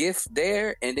that gift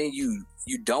there, and then you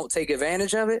don't take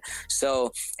advantage of it.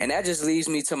 So, and that just leads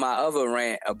me to my other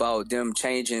rant about them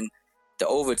changing the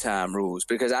overtime rules,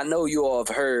 because I know you all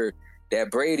have heard that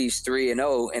Brady's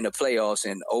 3-0 in the playoffs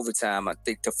in overtime. I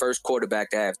think the first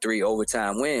quarterback to have 3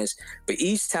 overtime wins, but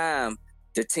each time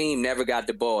the team never got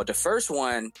the ball. The first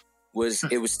one was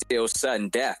still sudden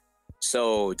death.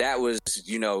 So that was,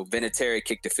 Vinatieri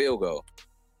kicked the field goal.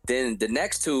 Then the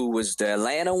next 2 was the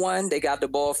Atlanta one. They got the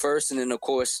ball first. And then, of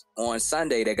course, on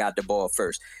Sunday, they got the ball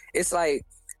first. It's like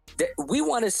we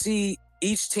want to see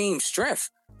each team's strength.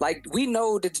 Like, we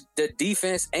know that the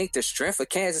defense ain't the strength of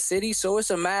Kansas City, so it's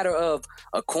a matter of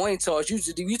a coin toss.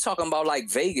 You talking about,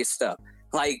 like, Vegas stuff.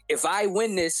 Like, if I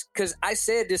win this, because I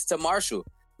said this to Marshall,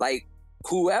 like,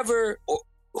 whoever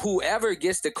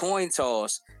gets the coin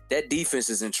toss, that defense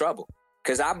is in trouble.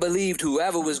 Because I believed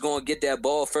whoever was going to get that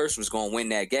ball first was going to win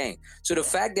that game. So the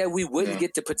fact that we wouldn't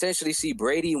get to potentially see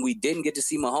Brady and we didn't get to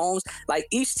see Mahomes, like,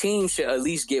 each team should at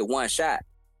least get one shot.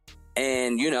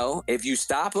 And, if you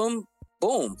stop them,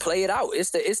 boom, play it out.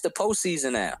 It's the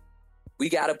postseason now. We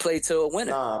got to play to a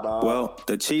winner. Well,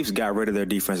 the Chiefs got rid of their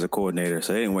defensive coordinator,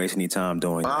 so they didn't waste any time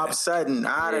doing Bob that. Sutton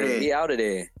out of there. He out of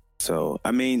there. So,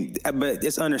 I mean, but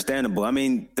it's understandable. I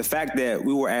mean, the fact that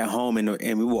we were at home and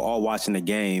we were all watching the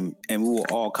game and we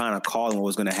were all kind of calling what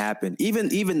was going to happen.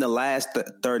 Even the last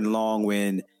third and long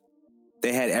when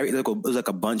they had it was like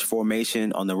a bunch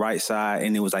formation on the right side,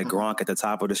 and it was like Gronk at the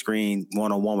top of the screen,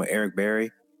 1-on-1 with Eric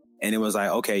Berry. And it was like,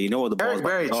 okay, you know what the ball's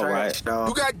very about to go, right? Dog.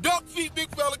 You got duck feet,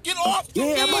 big fella. Get off the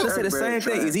Yeah, I'm about to field. say the same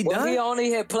thing. Is he done? He only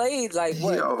had played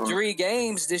 3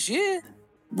 games this year.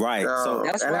 Right. So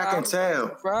that's and why I can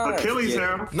tell. Achilles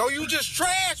now. No, you just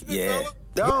trash, big fella.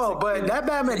 No, but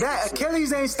that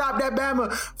Achilles ain't stopped that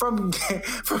Bama from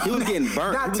he was getting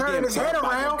burnt. Not turning his head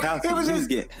around. It was just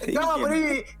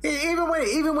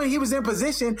even when he was in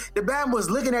position, the Bama was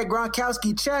looking at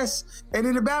Gronkowski's chest, and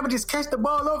then the Bama just catch the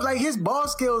ball over. Like, his ball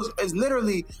skills is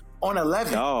literally on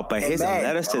 11. No, but his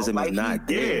athleticism is not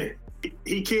there.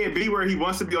 He can't be where he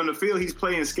wants to be on the field. He's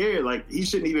playing scared. Like, he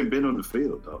shouldn't even been on the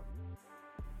field, though.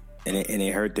 And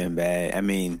it hurt them bad. I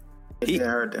mean, it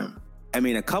hurt them. I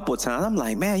mean, a couple of times I'm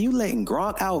like, man, you letting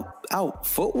Gronk out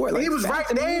footwork. Like, he was right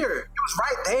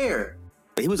there.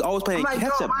 But he was always playing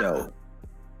catch up though.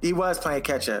 He was playing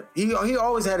catch up. He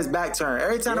always had his back turned.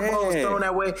 Every time the ball was thrown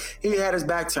that way, he had his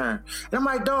back turned. And I'm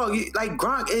like, dog, like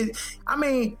Gronk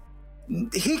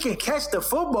he can catch the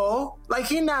football. Like,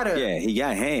 he not a... Yeah, he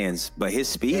got hands, but his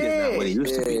speed is not what he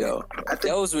used to be, though.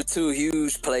 Those were 2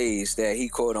 huge plays that he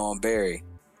caught on Barry,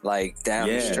 like, down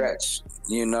the stretch,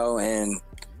 and...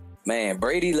 Man,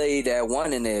 Brady laid that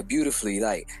one in there beautifully.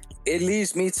 Like, it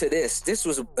leads me to this. This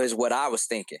is what I was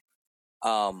thinking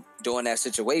during that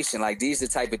situation. Like, these are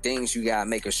the type of things you gotta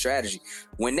make a strategy.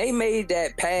 When they made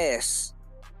that pass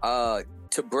to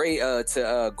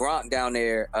Gronk down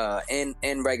there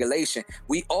in regulation,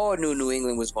 we all knew New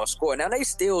England was gonna score. Now, they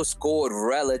still scored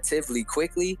relatively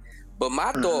quickly, but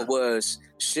my thought was,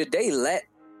 should they let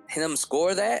him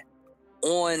score that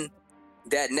on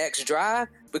that next drive?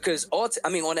 Because on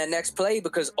that next play,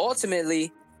 because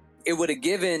ultimately it would have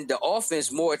given the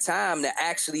offense more time to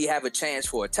actually have a chance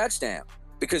for a touchdown.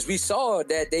 Because we saw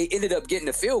that they ended up getting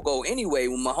a field goal anyway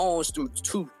when Mahomes threw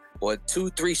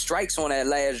 2-3 strikes on that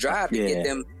last drive to get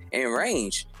them in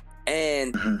range.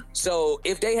 And so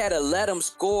if they had to let them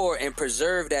score and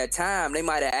preserve that time, they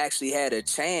might have actually had a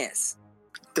chance.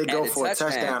 They go for a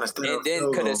touchdown instead of and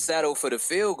then could have settled for the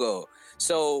field goal.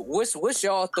 So what's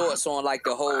y'all thoughts on, like,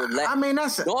 the whole?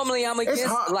 Normally I'm against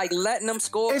like letting them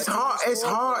score. It's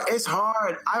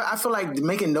hard. I feel like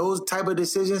making those type of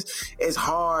decisions is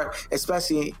hard,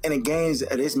 especially in a games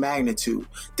of this magnitude.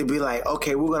 To be like,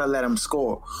 okay, we're gonna let them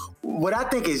score. What I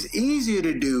think is easier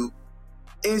to do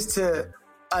is to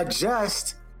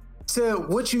adjust to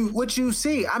what you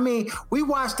see. I mean, we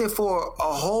watched it for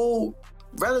a whole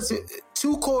relative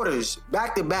 2 quarters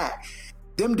back to back.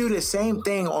 Them do the same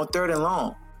thing on 3rd and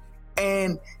long,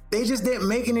 and they just didn't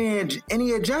make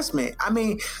any adjustment. I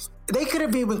mean, they could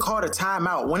have even called a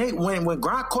timeout when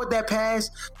Gronk caught that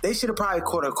pass. They should have probably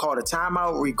called a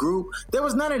timeout, regroup. There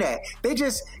was none of that. They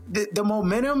just the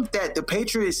momentum that the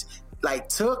Patriots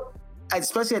took,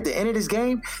 especially at the end of this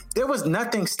game. There was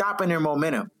nothing stopping their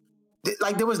momentum.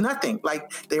 Like, there was nothing.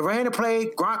 Like, they ran the play,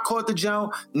 Gronk caught the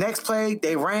jump. Next play,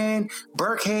 they ran,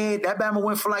 Burkhead, that Bama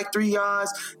went for 3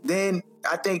 yards. Then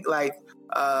I think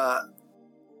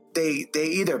they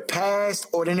either passed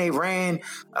or then they ran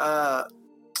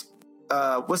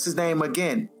what's his name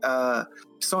again?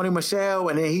 Sony Michel,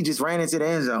 and then he just ran into the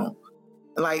end zone.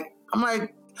 Like, I'm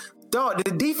like, dog,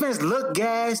 the defense looked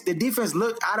gassed. The defense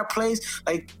looked out of place.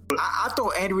 Like, I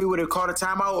thought Andy Reid would have called a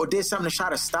timeout or did something to try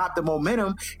to stop the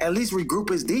momentum, at least regroup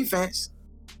his defense.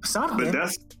 Something.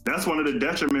 But that's one of the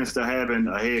detriments to having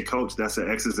a head coach that's an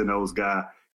X's and O's guy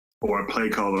or a play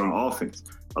caller on offense.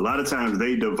 A lot of times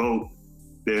they devote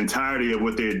the entirety of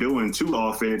what they're doing to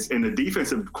offense, and the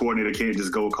defensive coordinator can't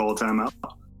just go call timeout.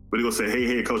 But he'll say, hey,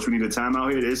 head coach, we need a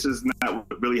timeout here. It's just not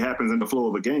what really happens in the flow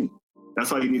of a game.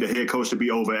 That's why you need a head coach to be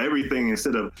over everything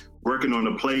instead of working on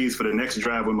the plays for the next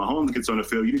drive when Mahomes gets on the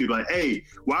field. You need to be like, hey,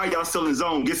 why are y'all still in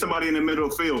zone? Get somebody in the middle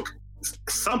of the field.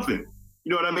 Something. You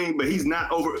know what I mean? But he's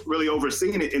not really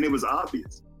overseeing it, and it was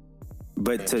obvious.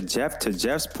 But to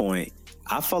Jeff's point,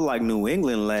 I felt like New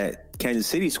England let Kansas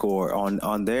City score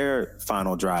on their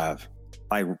final drive.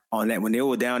 Like on that, when they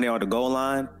were down there on the goal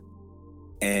line,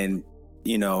 and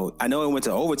you know, I know it went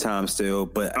to overtime still,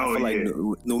 but I feel like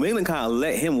New England kind of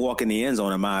let him walk in the end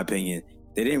zone, in my opinion.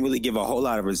 They didn't really give a whole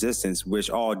lot of resistance,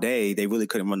 which all day they really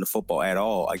couldn't run the football at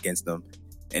all against them.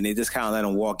 And they just kind of let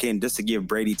him walk in just to give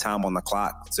Brady time on the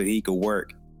clock so he could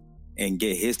work and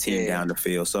get his team down the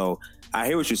field. So I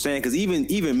hear what you're saying, because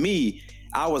even me,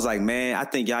 I was like, man, I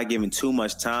think y'all giving too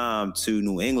much time to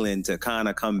New England to kind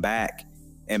of come back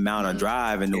and mount a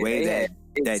drive. And the way that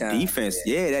defense,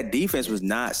 that defense was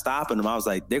not stopping them. I was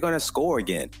like, they're going to score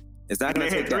again. It's not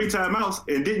going to take 3 timeouts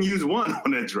and didn't use one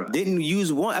on that drive. Didn't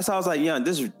use one. That's how I was like, yeah,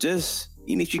 this is just,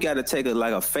 even if you got to take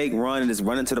a fake run and just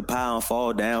run into the pile and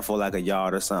fall down for like a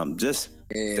yard or something, just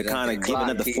to kind of giving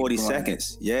up the 40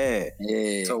 seconds. Yeah.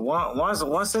 So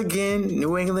once again,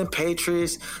 New England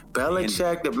Patriots,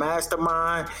 Belichick, the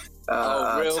mastermind,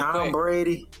 Tom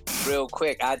Brady. Real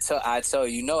quick, I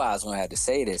told you, I was going to have to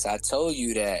say this. I told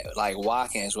you that like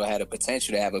Watkins would have the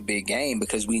potential to have a big game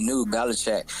because we knew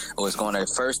Belichick was going to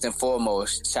first and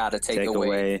foremost try to take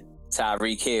away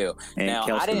Tyreek Hill. And now,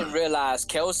 Kelce. I didn't realize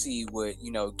Kelce would,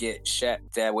 get shut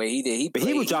that way. He did. But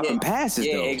he was dropping passes,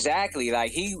 though. Yeah, exactly.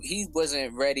 Like, he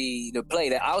wasn't ready to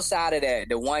play. Outside of that,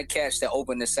 the one catch that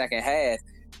opened the second half,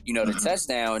 the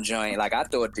touchdown joint, like, I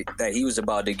thought that he was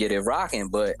about to get it rocking.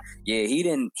 But, yeah, he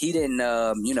didn't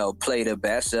play the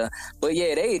best. But,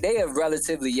 yeah, they a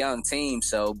relatively young team.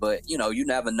 So, but, you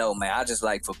never know, man. I just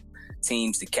like for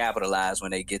teams to capitalize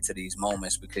when they get to these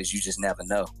moments because you just never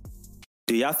know.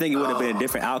 Do y'all think it would have been a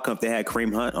different outcome if they had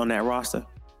Kareem Hunt on that roster?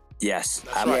 Yes.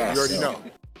 You already know.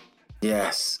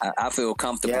 Yes. I feel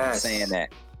comfortable saying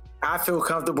that. I feel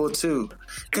comfortable too.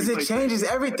 Because it changes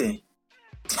everything.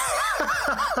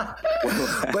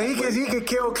 But he can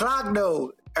kill clock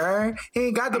though. He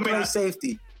ain't got to play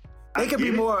safety. They could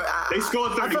be more. They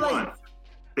scored 31.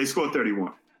 They scored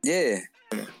 31. Yeah.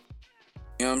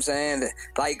 You know what I'm saying?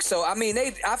 Like, so, I mean,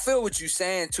 I feel what you're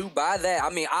saying, too, by that.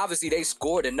 I mean, obviously, they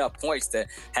scored enough points to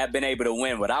have been able to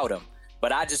win without him.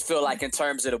 But I just feel like in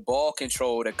terms of the ball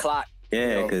control, the clock,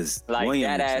 because like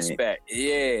Williams, that aspect,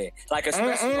 like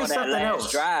especially on that last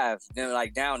else. drive,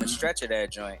 like down the stretch of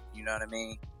that joint, you know what I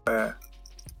mean?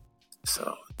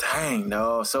 So, dang,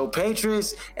 no. So,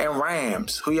 Patriots and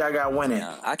Rams, who y'all got winning?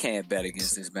 I can't bet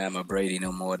against this Bama Brady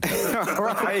no more, dog.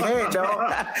 I can't,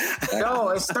 dog. No,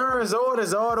 it's Stern's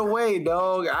orders all the way,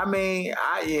 dog. I mean,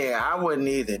 I wouldn't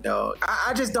either, dog.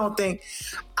 I just don't think.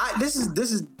 This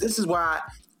is why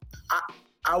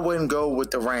I wouldn't go with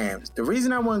the Rams. The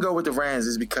reason I wouldn't go with the Rams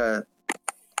is because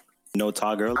no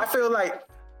Todd Gurley. I feel like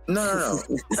no,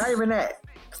 not even that.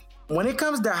 When it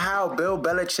comes to how Bill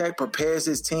Belichick prepares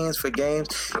his teams for games,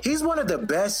 he's one of the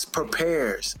best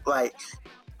preparers, like,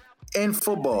 in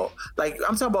football. Like,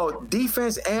 I'm talking about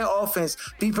defense and offense,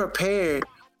 be prepared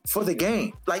for the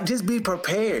game. Like, just be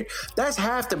prepared. That's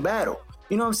half the battle.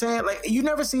 You know what I'm saying? Like, you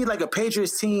never see, like, a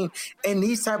Patriots team in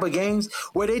these type of games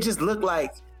where they just look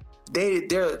like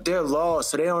they're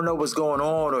lost, so they don't know what's going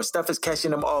on, or stuff is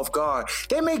catching them off guard.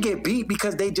 They may get beat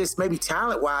because they just maybe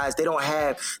talent-wise they don't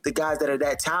have the guys that are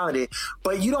that talented,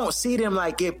 but you don't see them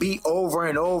like get beat over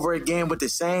and over again with the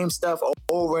same stuff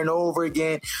over and over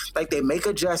again. Like, they make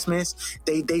adjustments,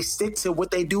 they stick to what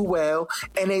they do well,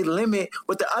 and they limit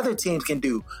what the other teams can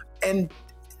do. And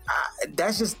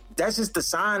that's just the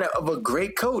sign of a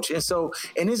great coach. And so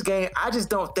in this game, I just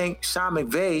don't think Sean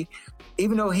McVay,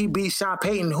 even though he beat Sean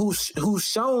Payton, who's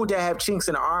shown to have chinks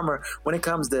in the armor when it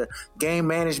comes to game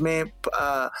management,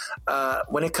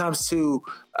 when it comes to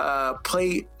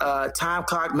play time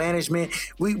clock management,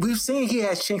 we've seen he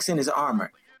has chinks in his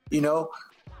armor,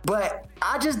 But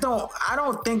I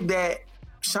don't think that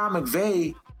Sean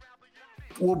McVay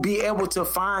will be able to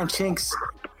find chinks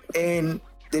in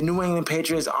the New England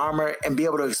Patriots armor and be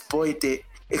able to exploit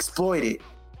it.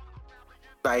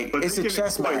 Like, But it's a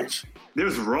chess match.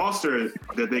 There's roster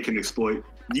that they can exploit.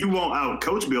 You won't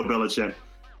out-coach Bill Belichick,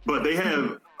 but they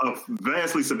have a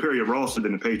vastly superior roster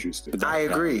than the Patriots do. I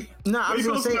agree. No, I was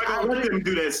going to say, I let them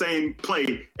do that same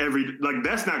play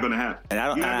that's not going to happen.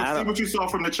 And you're not going to see what you saw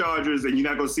from the Chargers, and you're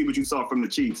not going to see what you saw from the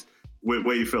Chiefs with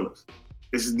Wade Phillips.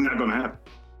 This is not going to happen.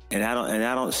 And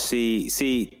I don't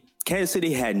see Kansas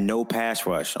City had no pass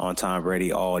rush on Tom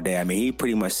Brady all day. I mean, he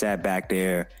pretty much sat back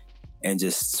there and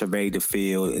just surveyed the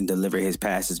field and delivered his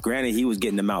passes. Granted, he was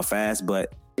getting them out fast,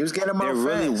 but he was getting them out there fast.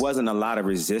 really wasn't a lot of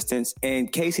resistance.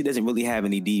 And Casey doesn't really have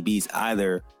any DBs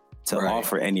either to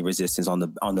offer any resistance on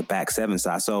the back seven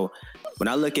side. So when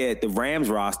I look at the Rams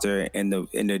roster and the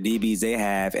DBs they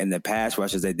have and the pass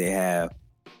rushes that they have,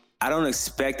 I don't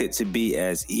expect it to be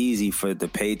as easy for the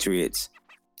Patriots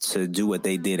to do what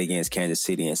they did against Kansas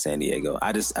City and San Diego.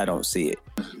 I don't see it.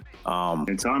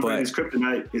 And Tom Brady's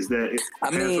kryptonite is that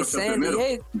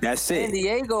San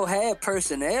Diego had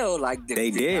personnel like they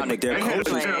did, but their game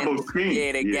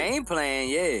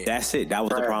plan. That's it. That was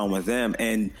the problem with them.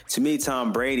 And to me,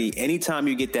 Tom Brady, anytime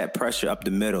you get that pressure up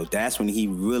the middle, that's when he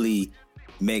really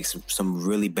makes some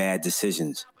really bad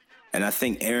decisions. And I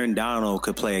think Aaron Donald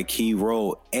could play a key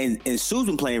role. And Sue's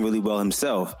been playing really well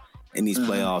himself in these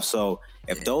playoffs. So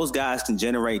if those guys can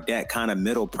generate that kind of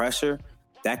middle pressure,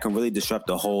 that can really disrupt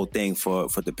the whole thing for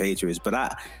the Patriots.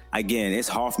 But again, it's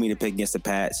hard for me to pick against the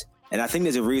Pats. And I think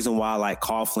there's a reason why like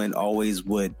Coughlin always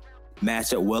would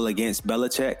match up well against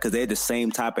Belichick, because they're the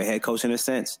same type of head coach in a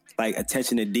sense, like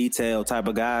attention to detail type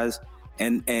of guys.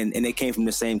 And they came from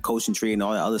the same coaching tree and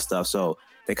all that other stuff. So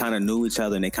they kind of knew each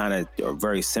other and they kind of are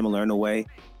very similar in a way.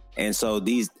 And so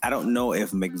I don't know if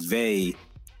McVay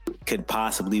could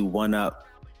possibly one up.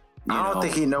 I don't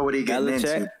think he know what he getting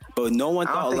into. But no one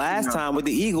thought last time with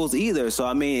the Eagles either. So,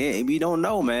 I mean, we don't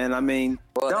know, man. I mean.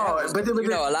 Well,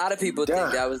 a lot of people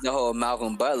think that was the whole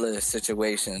Malcolm Butler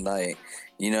situation. Like,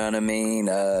 you know what I mean?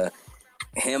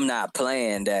 Him not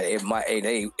playing, that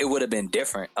it would have been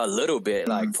different a little bit.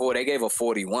 Like, they gave a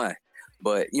 41.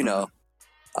 But, you know,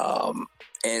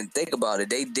 and think about it.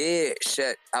 They did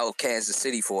shut out Kansas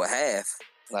City for a half,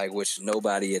 like, which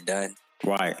nobody had done.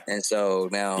 Right. And so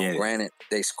now, granted,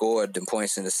 they scored the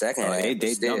points in the second half. They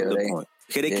dumped the point.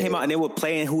 Because they came out and they were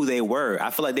playing who they were.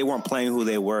 I feel like they weren't playing who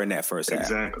they were in that first half.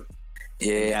 Exactly.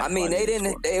 Yeah, I mean, they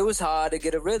didn't. It was hard to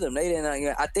get a rhythm. They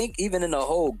didn't. I think even in the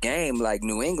whole game, like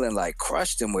New England, like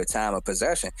crushed them with time of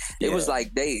possession. It was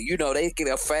like they get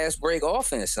a fast break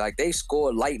offense. Like they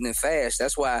scored lightning fast.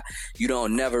 That's why you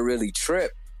don't never really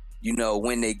trip, you know,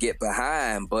 when they get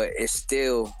behind. But it's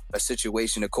still a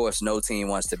situation, of course, no team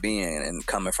wants to be in and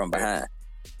coming from behind.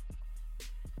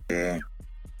 Yeah.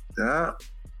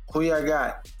 Who y'all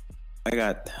got? I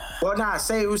got. Well,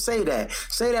 say that.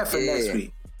 Say that for next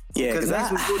week. Yeah, because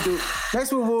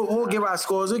next week we'll give our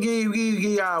scores. We'll give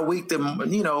y'all a week to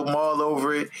mull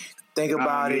over it, think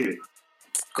about it.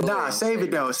 Save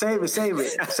it though. Save it. Save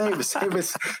it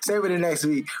the next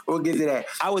week. We'll get to that.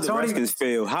 How would the Redskins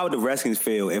feel? How would the Redskins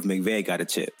feel if McVay got a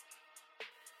chip?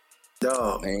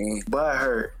 Dog, man, butt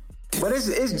hurt. But it's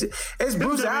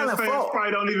Bruce Allen's fault.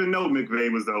 Probably don't even know McVay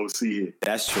was the OC here.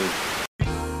 That's true.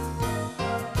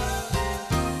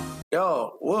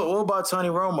 Yo, what about Tony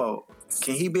Romo?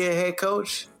 Can he be a head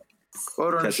coach?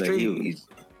 Word on the street.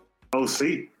 OC,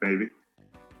 baby.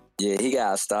 Yeah, he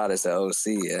got started as the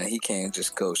OC. He can't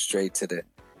just go straight to the.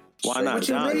 Why not? What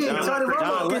you mean? Tony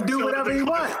Romo can do whatever he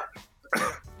wants.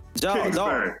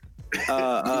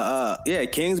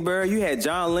 Kingsbury. You had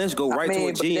John Lynch go to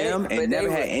a GM and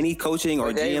never had any coaching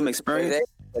or GM experience.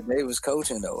 They was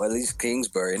coaching though. At least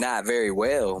Kingsbury, not very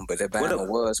well, but Alabama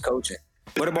was coaching.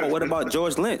 What about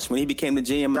George Lynch when he became the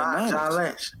GM? John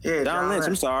Lynch. Yeah, John Lynch.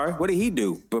 I'm sorry. What did he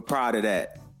do? But prior to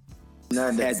that,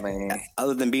 nothing,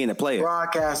 other than being a player,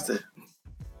 broadcaster.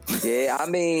 Yeah, I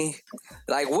mean,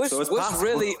 like, what's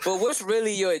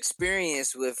really your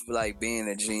experience with like being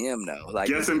a GM though? Like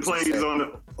guessing plays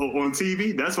on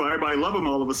TV. That's why everybody love him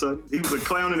all of a sudden. He was a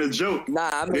clown and a joke. Nah,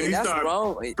 I mean that's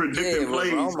wrong. Predicting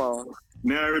plays.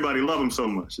 Now everybody love him so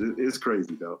much. It's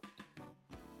crazy though.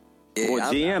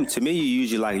 Yeah, GM, to me, you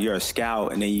usually you're a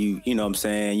scout, and then you know what I'm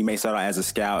saying, you may start out as a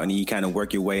scout, and then you kind of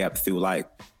work your way up through looking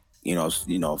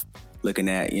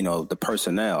at the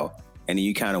personnel, and then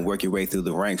you kind of work your way through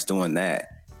the ranks doing that.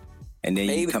 And then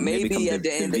maybe at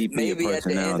the end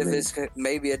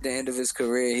of his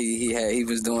career, he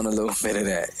was doing a little bit of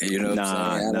that. You know what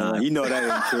I'm saying? You know that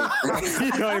ain't true.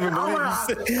 You don't even believe.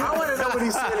 I want to know what he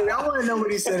said. I want to know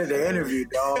what he said at the interview,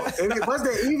 dog. Was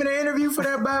there even an interview for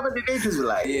that, Bob? They just were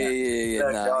like,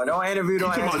 dog, don't interview.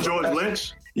 Don't. You talking about George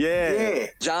Lynch? Yeah.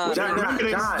 John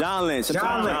Lynch.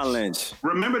 John Lynch.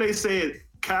 Remember they said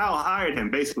Kyle hired him,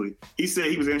 basically. He said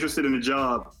he was interested in the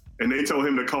job, and they told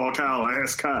him to call Kyle and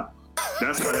ask Kyle.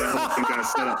 That's how that whole thing got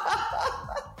set up.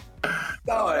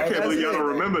 I can't believe y'all don't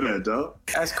remember that, dog.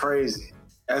 That's crazy.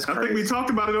 That's crazy. I think we talked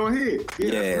about it on here.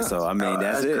 Yeah, so, I mean,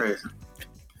 that's it. Crazy.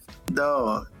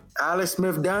 Dog, Alex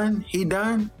Smith done? He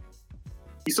done?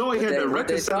 You saw he had the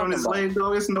erector set on his leg,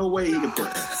 dog. There's no way he could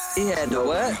play. He had the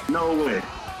what? No way.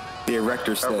 The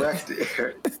erector set.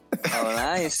 Oh,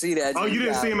 I didn't see that. Oh, you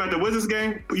didn't see him at the Wizards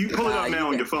game? You pull it up now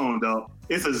on your phone, dog.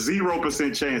 It's a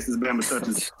 0% chance this Bama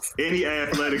touches any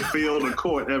athletic field or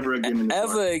court ever again.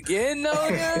 Ever again, though?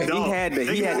 Dog,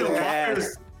 he had the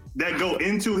wires that go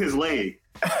into his leg.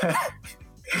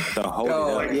 The whole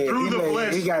through the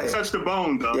flesh, touch the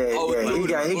bone, dog.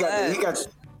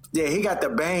 He got the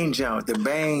bang jump, the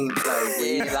bang but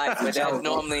that's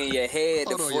normally in your head,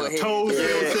 the forehead. Toes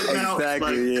sitting out.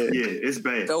 Exactly, yeah, it's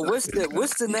bad. So what's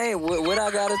the name? What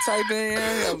I gotta type in?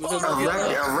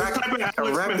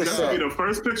 Erector set. The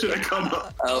first picture that come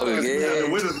up. Oh yeah, the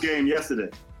Wizards game yesterday.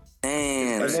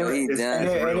 Damn, so he done.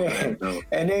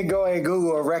 And then go and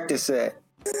Google erector set.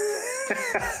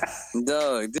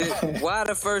 Dog, why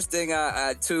the first thing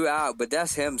I 2 out, but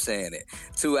that's him saying it.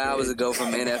 2 hours ago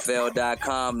from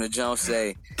NFL.com, the Jones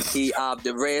say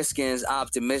the Redskins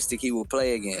optimistic he will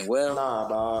play again. Well, nah,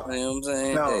 dog. You know what I'm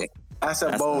saying? No, that's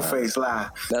a bold-faced lie.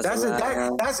 That's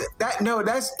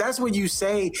what you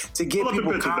say to give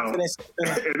people confidence.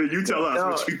 And then you tell us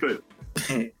what you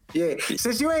think. Yeah,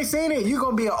 since you ain't seen it, you're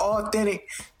gonna be an authentic.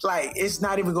 Like it's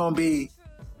not even gonna be.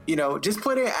 Just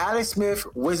put in Alex Smith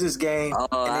Wizards game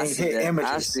and then hit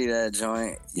images. I see that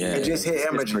joint. Yeah, and just hit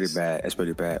images. It's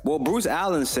pretty bad. Well, Bruce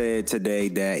Allen said today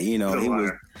that he was.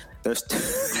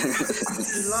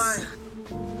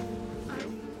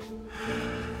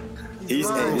 He's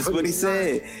lying. That's what he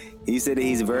said. He said that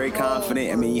he's very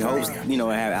confident. I mean, he hopes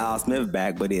have Alex Smith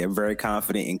back, but they're very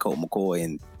confident in Colt McCoy,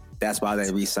 and that's why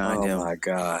they re-signed him. Oh my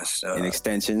gosh! An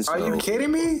extension. Are you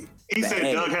kidding me? He said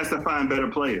Doug has to find better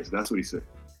players. That's what he said.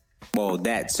 Well,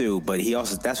 that too, but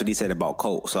that's what he said about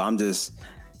Colt. So I'm just,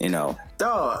 Dog.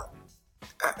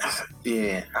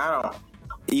 I don't.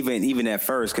 Even at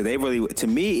first, because they really, to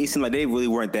me, it seemed like they really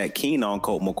weren't that keen on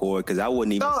Colt McCoy, because I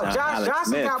wouldn't even sign Josh Johnson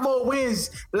Smith. got more wins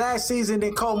last season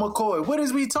than Colt McCoy. What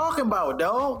is we talking about,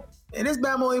 dog? And this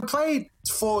Bama only played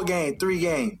 3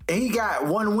 games, and he got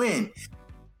 1 win.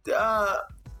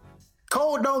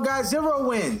 Colt don't got 0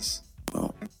 wins.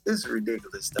 Oh. This is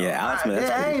ridiculous, though. Yeah, Alex Smith.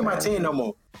 That ain't my team no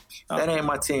more. That ain't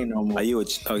my team no more. Are you?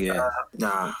 Yeah.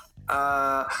 Nah.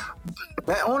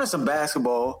 On to some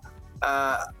basketball.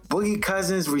 Boogie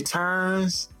Cousins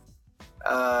returns.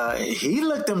 He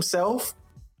looked himself.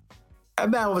 That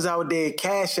man was out there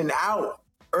cashing out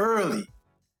early,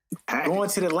 going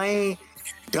to the lane,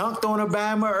 dunked on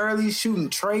Bama early, shooting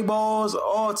tray balls,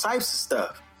 all types of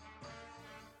stuff.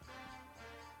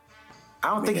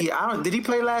 Did he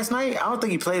play last night? I don't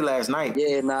think he played last night.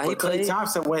 Yeah, nah, he played. Klay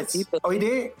Thompson went. He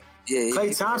did? Yeah.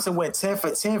 Klay Thompson went 10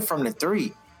 for 10 from the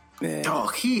 3. Man.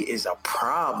 Dog, he is a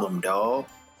problem, dog.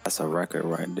 That's a record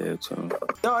right there, too.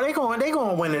 Dog, they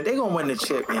gonna win it. They gonna win the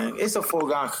chip, man. It's a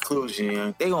foregone conclusion,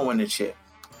 man. They gonna win the chip.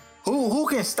 Who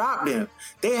can stop them?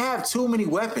 They have too many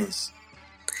weapons.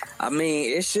 I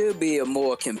mean, it should be a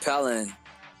more compelling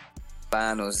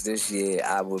finals this year.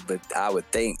 I would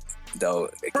think, though.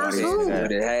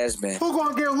 It has been. Who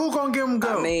gonna give them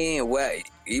go? I mean,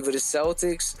 either the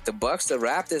Celtics, the Bucks, the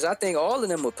Raptors. I think all of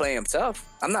them will play them tough.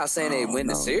 I'm not saying they win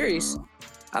the series.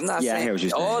 I'm not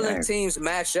saying all them teams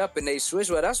match up and they switch.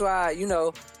 Well, that's why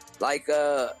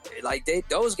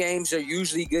those games are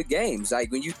usually good games.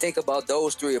 Like when you think about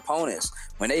those 3 opponents,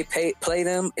 when they play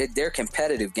them, they're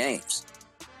competitive games.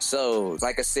 So,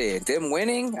 like I said, them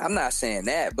winning, I'm not saying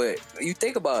that, but you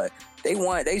think about it,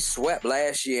 they swept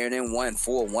last year and then won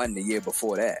 4-1 the year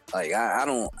before that. Like I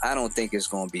don't think it's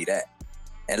gonna be that.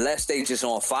 Unless they just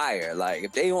on fire. Like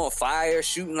if they on fire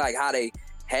shooting like how they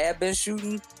have been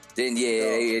shooting, then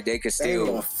they could still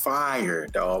they on fire,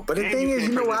 dog. But the thing is,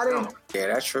 you know why they? Yeah,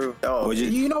 that's true, dog.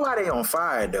 You know why they on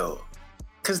fire, though?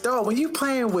 Cause dog, when you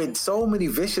playing with so many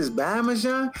vicious Bamas,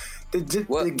 young,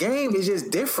 the game is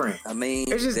just different. I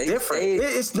mean, it's just different.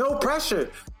 It's no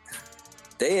pressure.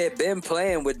 They had been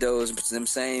playing with them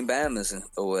same Bamas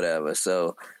or whatever.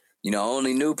 So,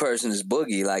 only new person is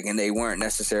Boogie. Like, and they weren't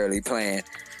necessarily playing.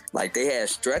 Like they had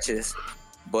stretches,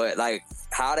 but like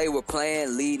how they were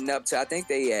playing leading up to, I think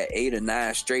they had 8 or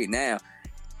 9 straight now,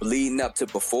 leading up to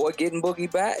before getting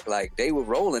Boogie back. Like they were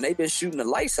rolling. They've been shooting the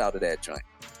lights out of that joint.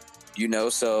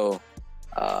 So,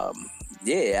 I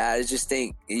just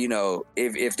think,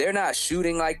 if they're not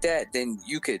shooting like that, then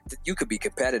you could be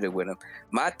competitive with them.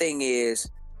 My thing is,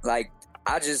 like,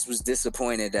 I just was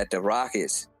disappointed that the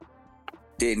Rockets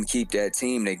didn't keep that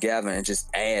team together and just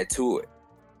add to it.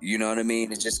 You know what I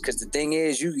mean? It's just because the thing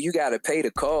is, you got to pay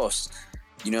the cost.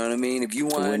 You know what I mean? If you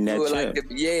want to do it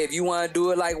if you want to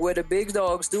do it like where the big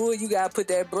dogs do it, you got to put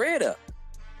that bread up.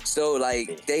 So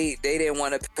like they didn't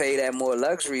want to pay that more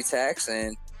luxury tax,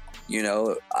 and you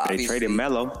know, they traded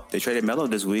Melo. They traded Melo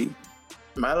this week.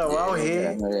 Melo out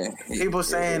here. People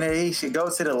saying that he should go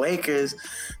to the Lakers.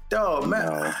 Dog,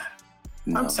 man.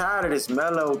 No. I'm tired of this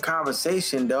Melo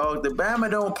conversation, dog. The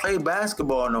Bama don't play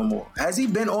basketball no more. Has he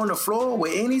been on the floor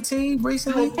with any team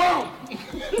recently?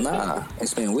 Nah,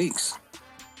 it's been weeks.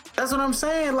 That's what I'm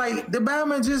saying. Like, the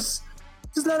Bama just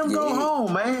let him go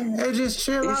home, man. And just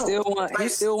chill out. He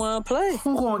still want to play.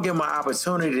 Who gonna give him an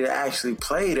opportunity to actually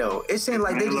play, though? It seems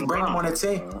like they just bring him on the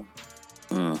team.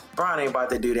 LeBron ain't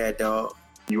about to do that, dog.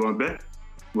 You want to bet?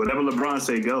 Whatever LeBron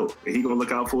say, go. He gonna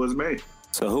look out for his man.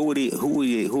 So who would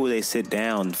they sit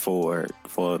down for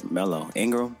Melo?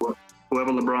 Ingram?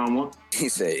 Whoever LeBron wants. He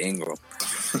said Ingram.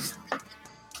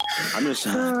 I'm just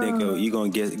trying to think of you gonna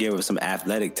give him some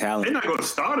athletic talent. They're not gonna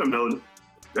start him though.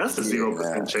 That's a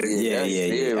 0% chance.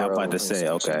 Yeah. I'm about to say,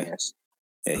 okay.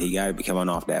 Yeah, he got to be coming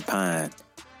off that pine.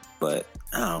 But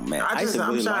oh man, I used to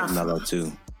really like Melo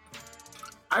too.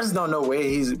 I just don't know where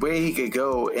he could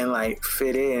go and like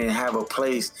fit in and have a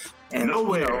place. And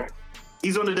nowhere. You know,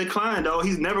 he's on the decline, though.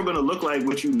 He's never going to look like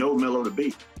what you know Melo to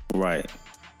be. Right.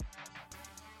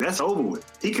 That's over with.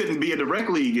 He couldn't be in the rec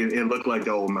league and look like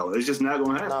the old Melo. It's just not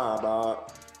going to happen. Nah,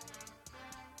 dog.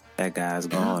 That guy's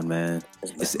gone, man.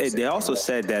 They also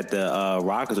said that the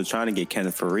Rockets are trying to get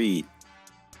Kenneth Faried.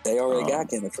 They already got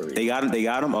Kenneth Faried. They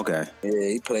got him? Okay. Yeah,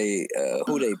 he played.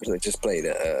 Who they play? Just played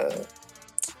the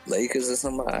Lakers or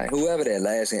somebody. Whoever that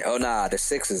last game. Oh, nah, the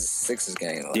Sixers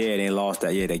game. Yeah, they lost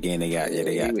that. Yeah, that game they got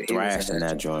thrashed in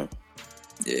that joint.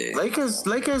 Yeah. Lakers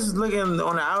looking on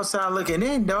the outside looking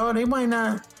in, dog. They might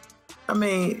not. I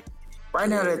mean, right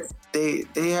now that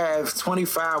they have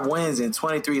 25 wins and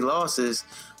 23 losses,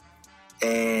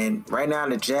 and right now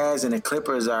the Jazz and the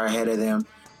Clippers are ahead of them,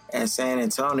 and San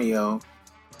Antonio.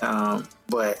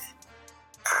 But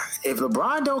if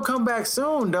LeBron don't come back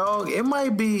soon, dog, it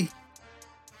might be.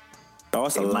 Oh,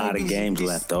 it's a lot of games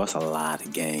left, though. It's a lot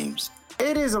of games.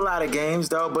 It is a lot of games,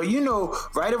 dog. But you know,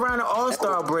 right around the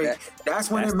All-Star break,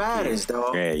 that's when it matters,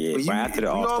 dog. Yeah. Right after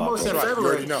the All-Star almost break. in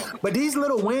February. But these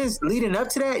little wins leading up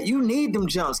to that, you need them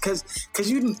jumps because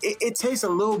it takes a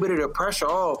little bit of the pressure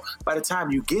off by the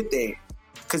time you get there.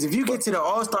 Because if you get to the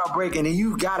All-Star break and then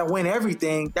you got to win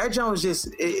everything, that jump is just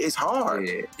it's hard.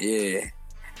 Yeah.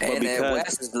 And that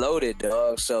West is loaded,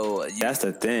 dog. So that's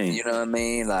the thing. You know what I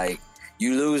mean? Like,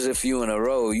 you lose a few in a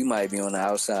row, you might be on the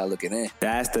outside looking in.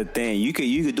 That's the thing. You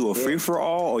could do a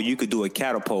free-for-all or you could do a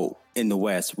catapult in the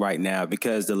West right now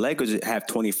because the Lakers have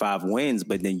 25 wins,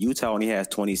 but then Utah only has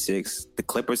 26. The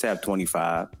Clippers have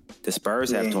 25. The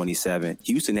Spurs have 27.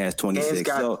 Houston has 26.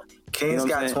 Kings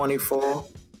got 24.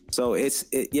 So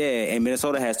and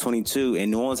Minnesota has 22 and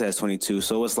New Orleans has 22.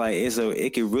 So it's like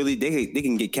they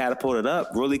can get catapulted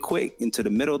up really quick into the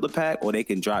middle of the pack, or they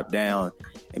can drop down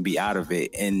and be out of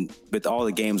it. And with all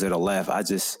the games that are left,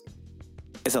 it's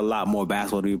a lot more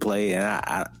basketball to be played. And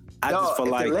I just feel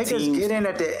like the Lakers teams, get in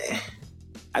at the.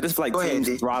 I just feel like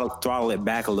teams throttle it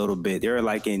back a little bit. They're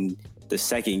like in the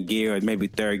second gear or maybe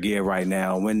third gear right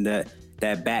now. When that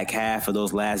back half of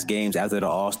those last games after the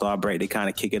All-Star break, they kind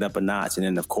of kick it up a notch. And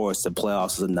then, of course, the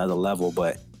playoffs is another level.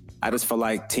 But I just feel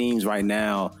like teams right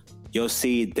now, you'll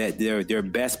see that their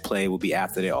best play will be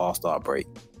after their All-Star break.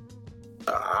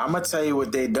 I'm going to tell you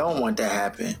what they don't want to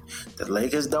happen. The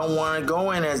Lakers don't want to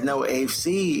go in as no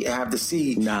AFC and have to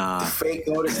see the fake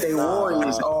Golden State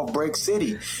Warriors off Break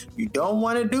City. You don't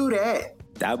want to do that.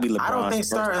 That would be LeBron's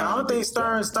I don't think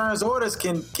Stern's orders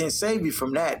can save you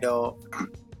from that, dog.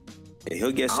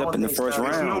 He'll get up in the first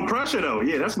round. There's no pressure, though.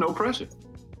 Yeah, that's no pressure.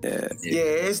 Yeah,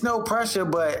 it's no pressure,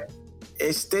 but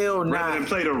it's still not. Rather than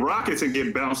play the Rockets and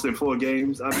get bounced in 4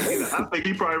 games, I think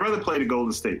he'd probably rather play the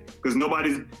Golden State because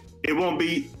it won't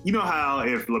be, you know how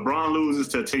if LeBron loses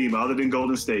to a team other than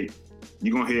Golden State,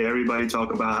 you're going to hear everybody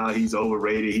talk about how he's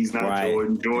overrated. He's not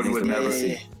Jordan. Jordan would never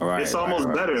see. It's almost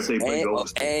better if they play Golden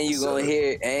State. And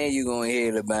you're going to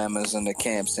hear the Bammers in the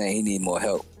camp saying he need more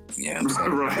help. You know what I'm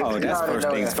saying? Right. Oh, that's first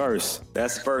things first.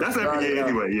 That's first. That's every year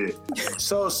anyway,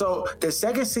 So the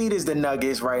second seed is the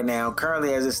Nuggets right now,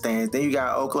 currently as it stands. Then you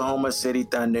got Oklahoma City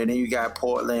Thunder. Then you got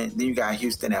Portland. Then you got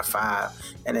Houston at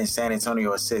 5. And then San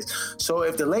Antonio at 6. So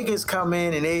if the Lakers come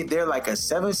in and they're like a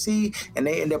 7 seed and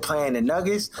they end up playing the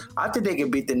Nuggets, I think they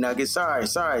can beat the Nuggets. Sorry,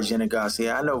 Jenna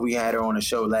Garcia. I know we had her on the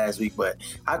show last week, but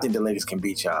I think the Lakers can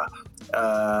beat y'all.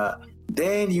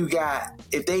 Then you got,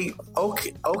 if they,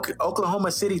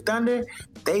 Oklahoma City Thunder,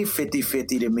 they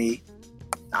 50-50 to me.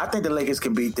 I think the Lakers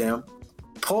can beat them.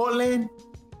 Portland,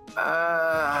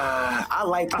 I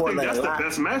like Portland. I think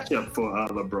that's the best matchup for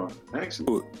LeBron,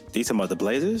 actually. Ooh, you talking about the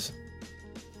Blazers?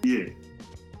 Yeah.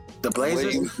 The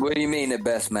Blazers? What do you mean the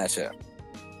best matchup?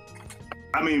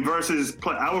 I mean, versus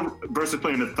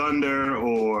playing the Thunder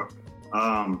or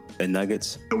the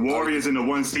Nuggets, the Warriors in the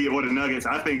 1 seed, or the Nuggets.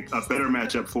 I think a better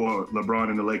matchup for LeBron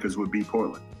and the Lakers would be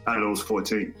Portland out of those 4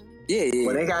 teams. Yeah.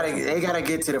 Well, they gotta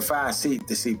get to the 5 seed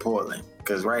to see Portland,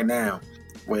 because right now,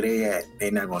 where they at, they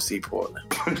not gonna see Portland.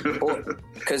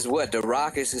 Because what, the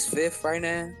Rockets is 5th right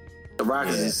now? The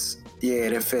Rockets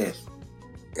they're 5th.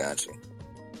 Gotcha.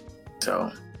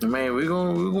 So, man, we're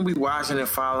gonna be watching and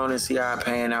following and see how it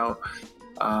pan out.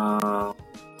 I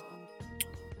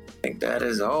think that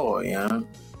is all,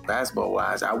 basketball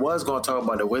wise. I was gonna talk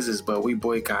about the Wizards, but we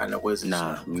boycotting the Wizards.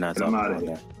 Nah, I'm not talking about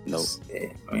that. Nope. Yeah,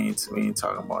 we ain't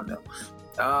talking about them.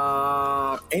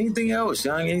 Anything else,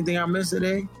 Young? Anything I missed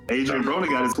today? Adrian Broner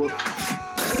got his book.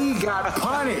 He got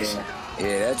punished.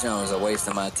 Yeah, that joint was a waste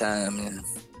of my time, man.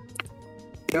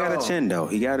 He got a chin, though.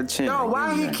 He got a chin. No,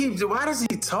 why does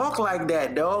he talk like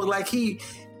that, dog? Like he's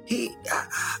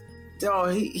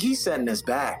setting us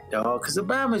back, dog. Because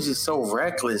Obama's just so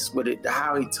reckless with it,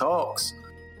 how he talks.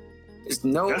 That's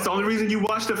the only reason you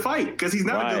watch the fight, because he's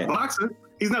not a good boxer.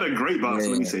 He's not a great boxer.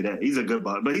 Let me say that. He's a good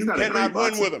boxer, but he's not a great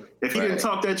boxer. With him. If he didn't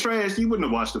talk that trash, you wouldn't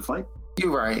have watched the fight.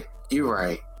 You're right.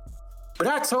 But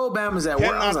I told Bama's at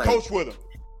work, I was like, coach with him.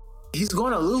 He's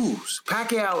going to lose.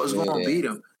 Pacquiao is going to beat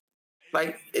him.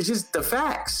 Like, it's just the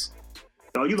facts.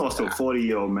 No, you lost to a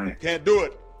 40-year-old man. Can't do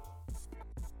it.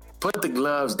 Put the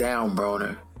gloves down,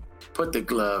 Broner. Put the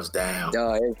gloves down.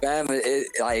 Yo,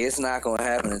 it's not gonna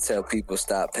happen until people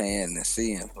stop paying to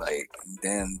see him. Like,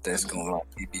 then that's gonna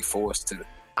be forced to.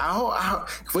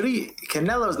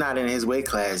 Canelo's not in his weight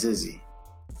class, is he?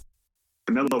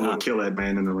 Canelo will kill that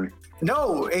man in the ring.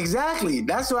 No, exactly.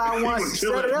 That's why I want to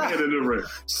set it up. Man in the ring.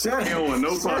 Set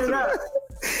it up.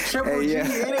 Triple G in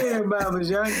here, Bama,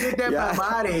 Young. Get that Bama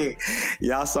out of here.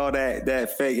 Y'all saw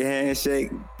that fake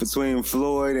handshake between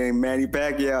Floyd and Manny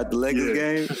Pacquiao at the Lakers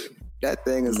game? That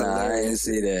thing is hilarious. I didn't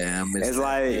see that. It's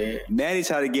like Manny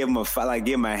tried to give him a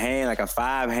hand, like a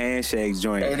 5 handshakes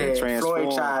joint. And then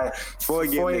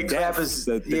Floyd gave him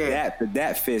the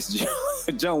dat fist.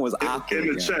 John was awkward.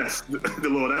 In the chest. The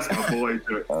Lord, that's my boy.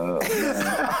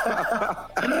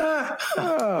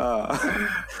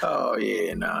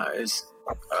 It's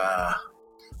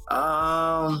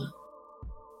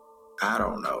I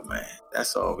don't know, man.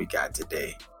 That's all we got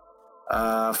today.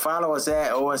 Follow us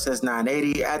at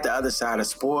OSS980 at the other side of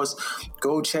sports.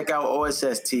 Go check out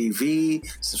OSS TV.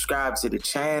 Subscribe to the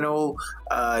channel.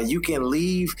 You can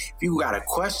leave if you got a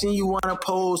question you want to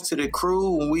pose to the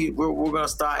crew. We're gonna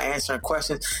start answering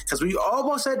questions, because we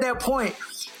almost at that point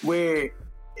where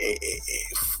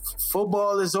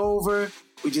football is over.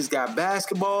 We just got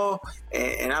basketball,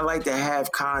 and I like to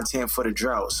have content for the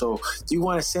drought. So if you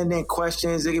want to send in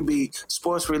questions, it could be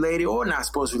sports related or not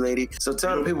sports related. So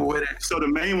tell the people where So the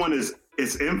main one is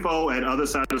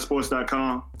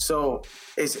info@othersideofsports.com. So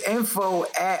it's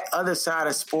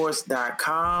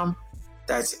info@othersideofsports.com.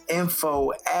 That's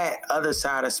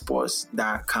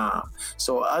info@othersideofsports.com.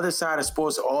 So Other Side of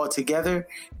Sports all together,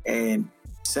 and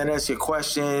send us your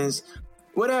questions,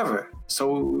 whatever.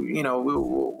 So,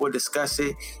 we'll discuss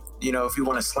it. If you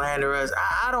want to slander us,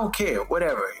 I don't care.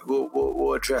 Whatever.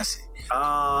 We'll address it.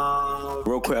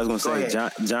 Real quick, I was going to say,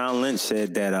 John Lynch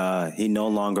said that he no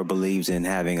longer believes in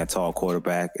having a tall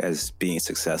quarterback as being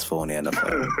successful in the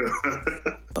NFL.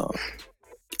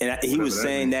 And he was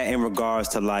saying that in regards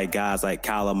to like guys like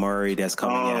Kyler Murray that's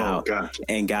coming out,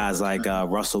 and guys like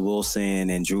Russell Wilson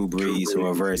and Drew Brees who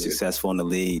are very successful in the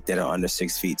league that are under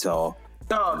 6 feet tall.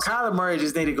 Dog, Kyler Murray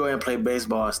just need to go ahead and play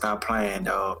baseball and stop playing,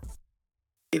 dog.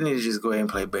 He need to just go ahead and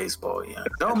play baseball,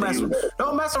 Don't mess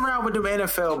around with them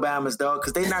NFL Bamas, dog,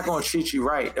 because they're not going to treat you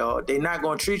right, dog. They're not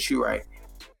going to treat you right.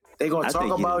 They're going to talk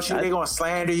about you. They're going to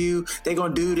slander you. They're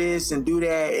going to do this and do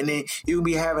that, and then you'll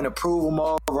be having to prove them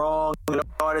all wrong and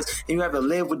all this. And you have to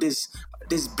live with this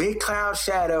big cloud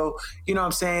shadow. You know what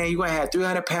I'm saying? You're going to have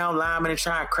 300-pound linemen and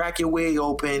try and crack your wig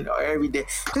open every day.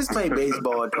 Just play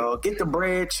baseball, dog. Get the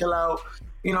bread, chill out.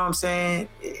 You know what I'm saying?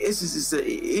 It's just an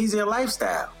easier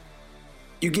lifestyle.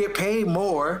 You get paid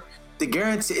more.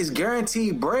 It's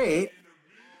guaranteed bread,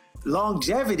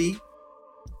 longevity,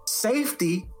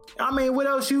 safety. I mean, what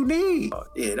else you need?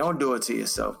 Yeah, don't do it to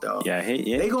yourself, though. Yeah,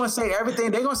 They gonna say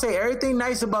everything. They gonna say everything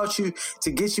nice about you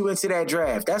to get you into that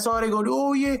draft. That's all they gonna do.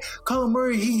 Oh yeah, Kyler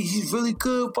Murray, he's really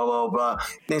good. Blah blah blah.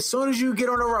 And as soon as you get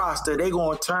on the roster, they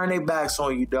gonna turn their backs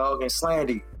on you, dog, and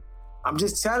slander you. I'm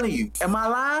just telling you. Am I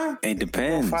lying? It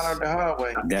depends. Find out the hard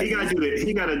way.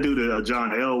 He gotta do the John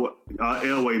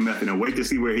Elway method and wait to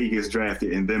see where he gets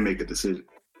drafted and then make a decision.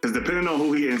 Because depending on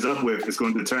who he ends up with, it's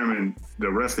going to determine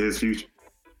the rest of his future.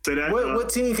 Say that. What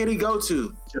team can he go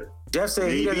to? Jeff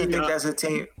said he doesn't think that's a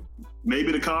team.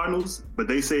 Maybe the Cardinals, but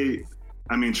they say,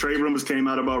 I mean, trade rumors came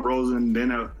out about Rosen. Then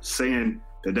they're saying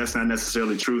that that's not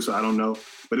necessarily true, so I don't know.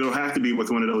 But it'll have to be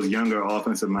with one of those younger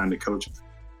offensive-minded coaches.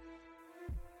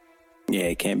 Yeah,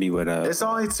 it can't be with It's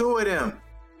only 2 of them.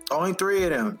 Only 3 of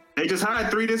them. They just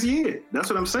hired 3 this year. That's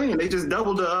what I'm saying. They just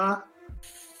doubled the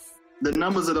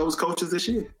numbers of those coaches this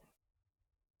year.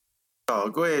 Oh,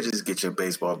 go ahead and just get your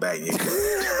baseball back.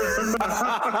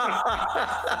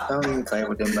 Don't even play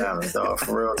with them balance, dog.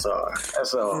 For real talk.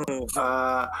 That's all.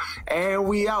 And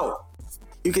we out.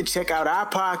 You can check out our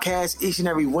podcast each and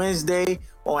every Wednesday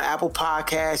on Apple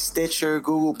Podcasts, Stitcher,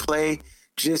 Google Play.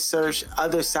 Just search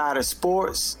Other Side of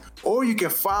Sports. Or you can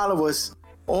follow us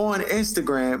on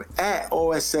Instagram at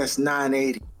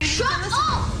OSS980. Shut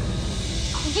up!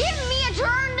 Give me a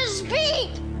turn to speak!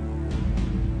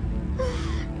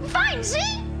 Fine,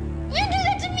 see? You do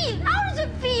that to me. How does it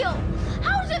feel?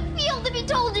 How does it feel to be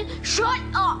told to shut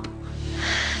up?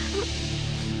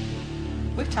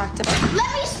 We've talked about it.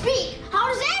 Let me speak. How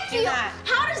does that feel?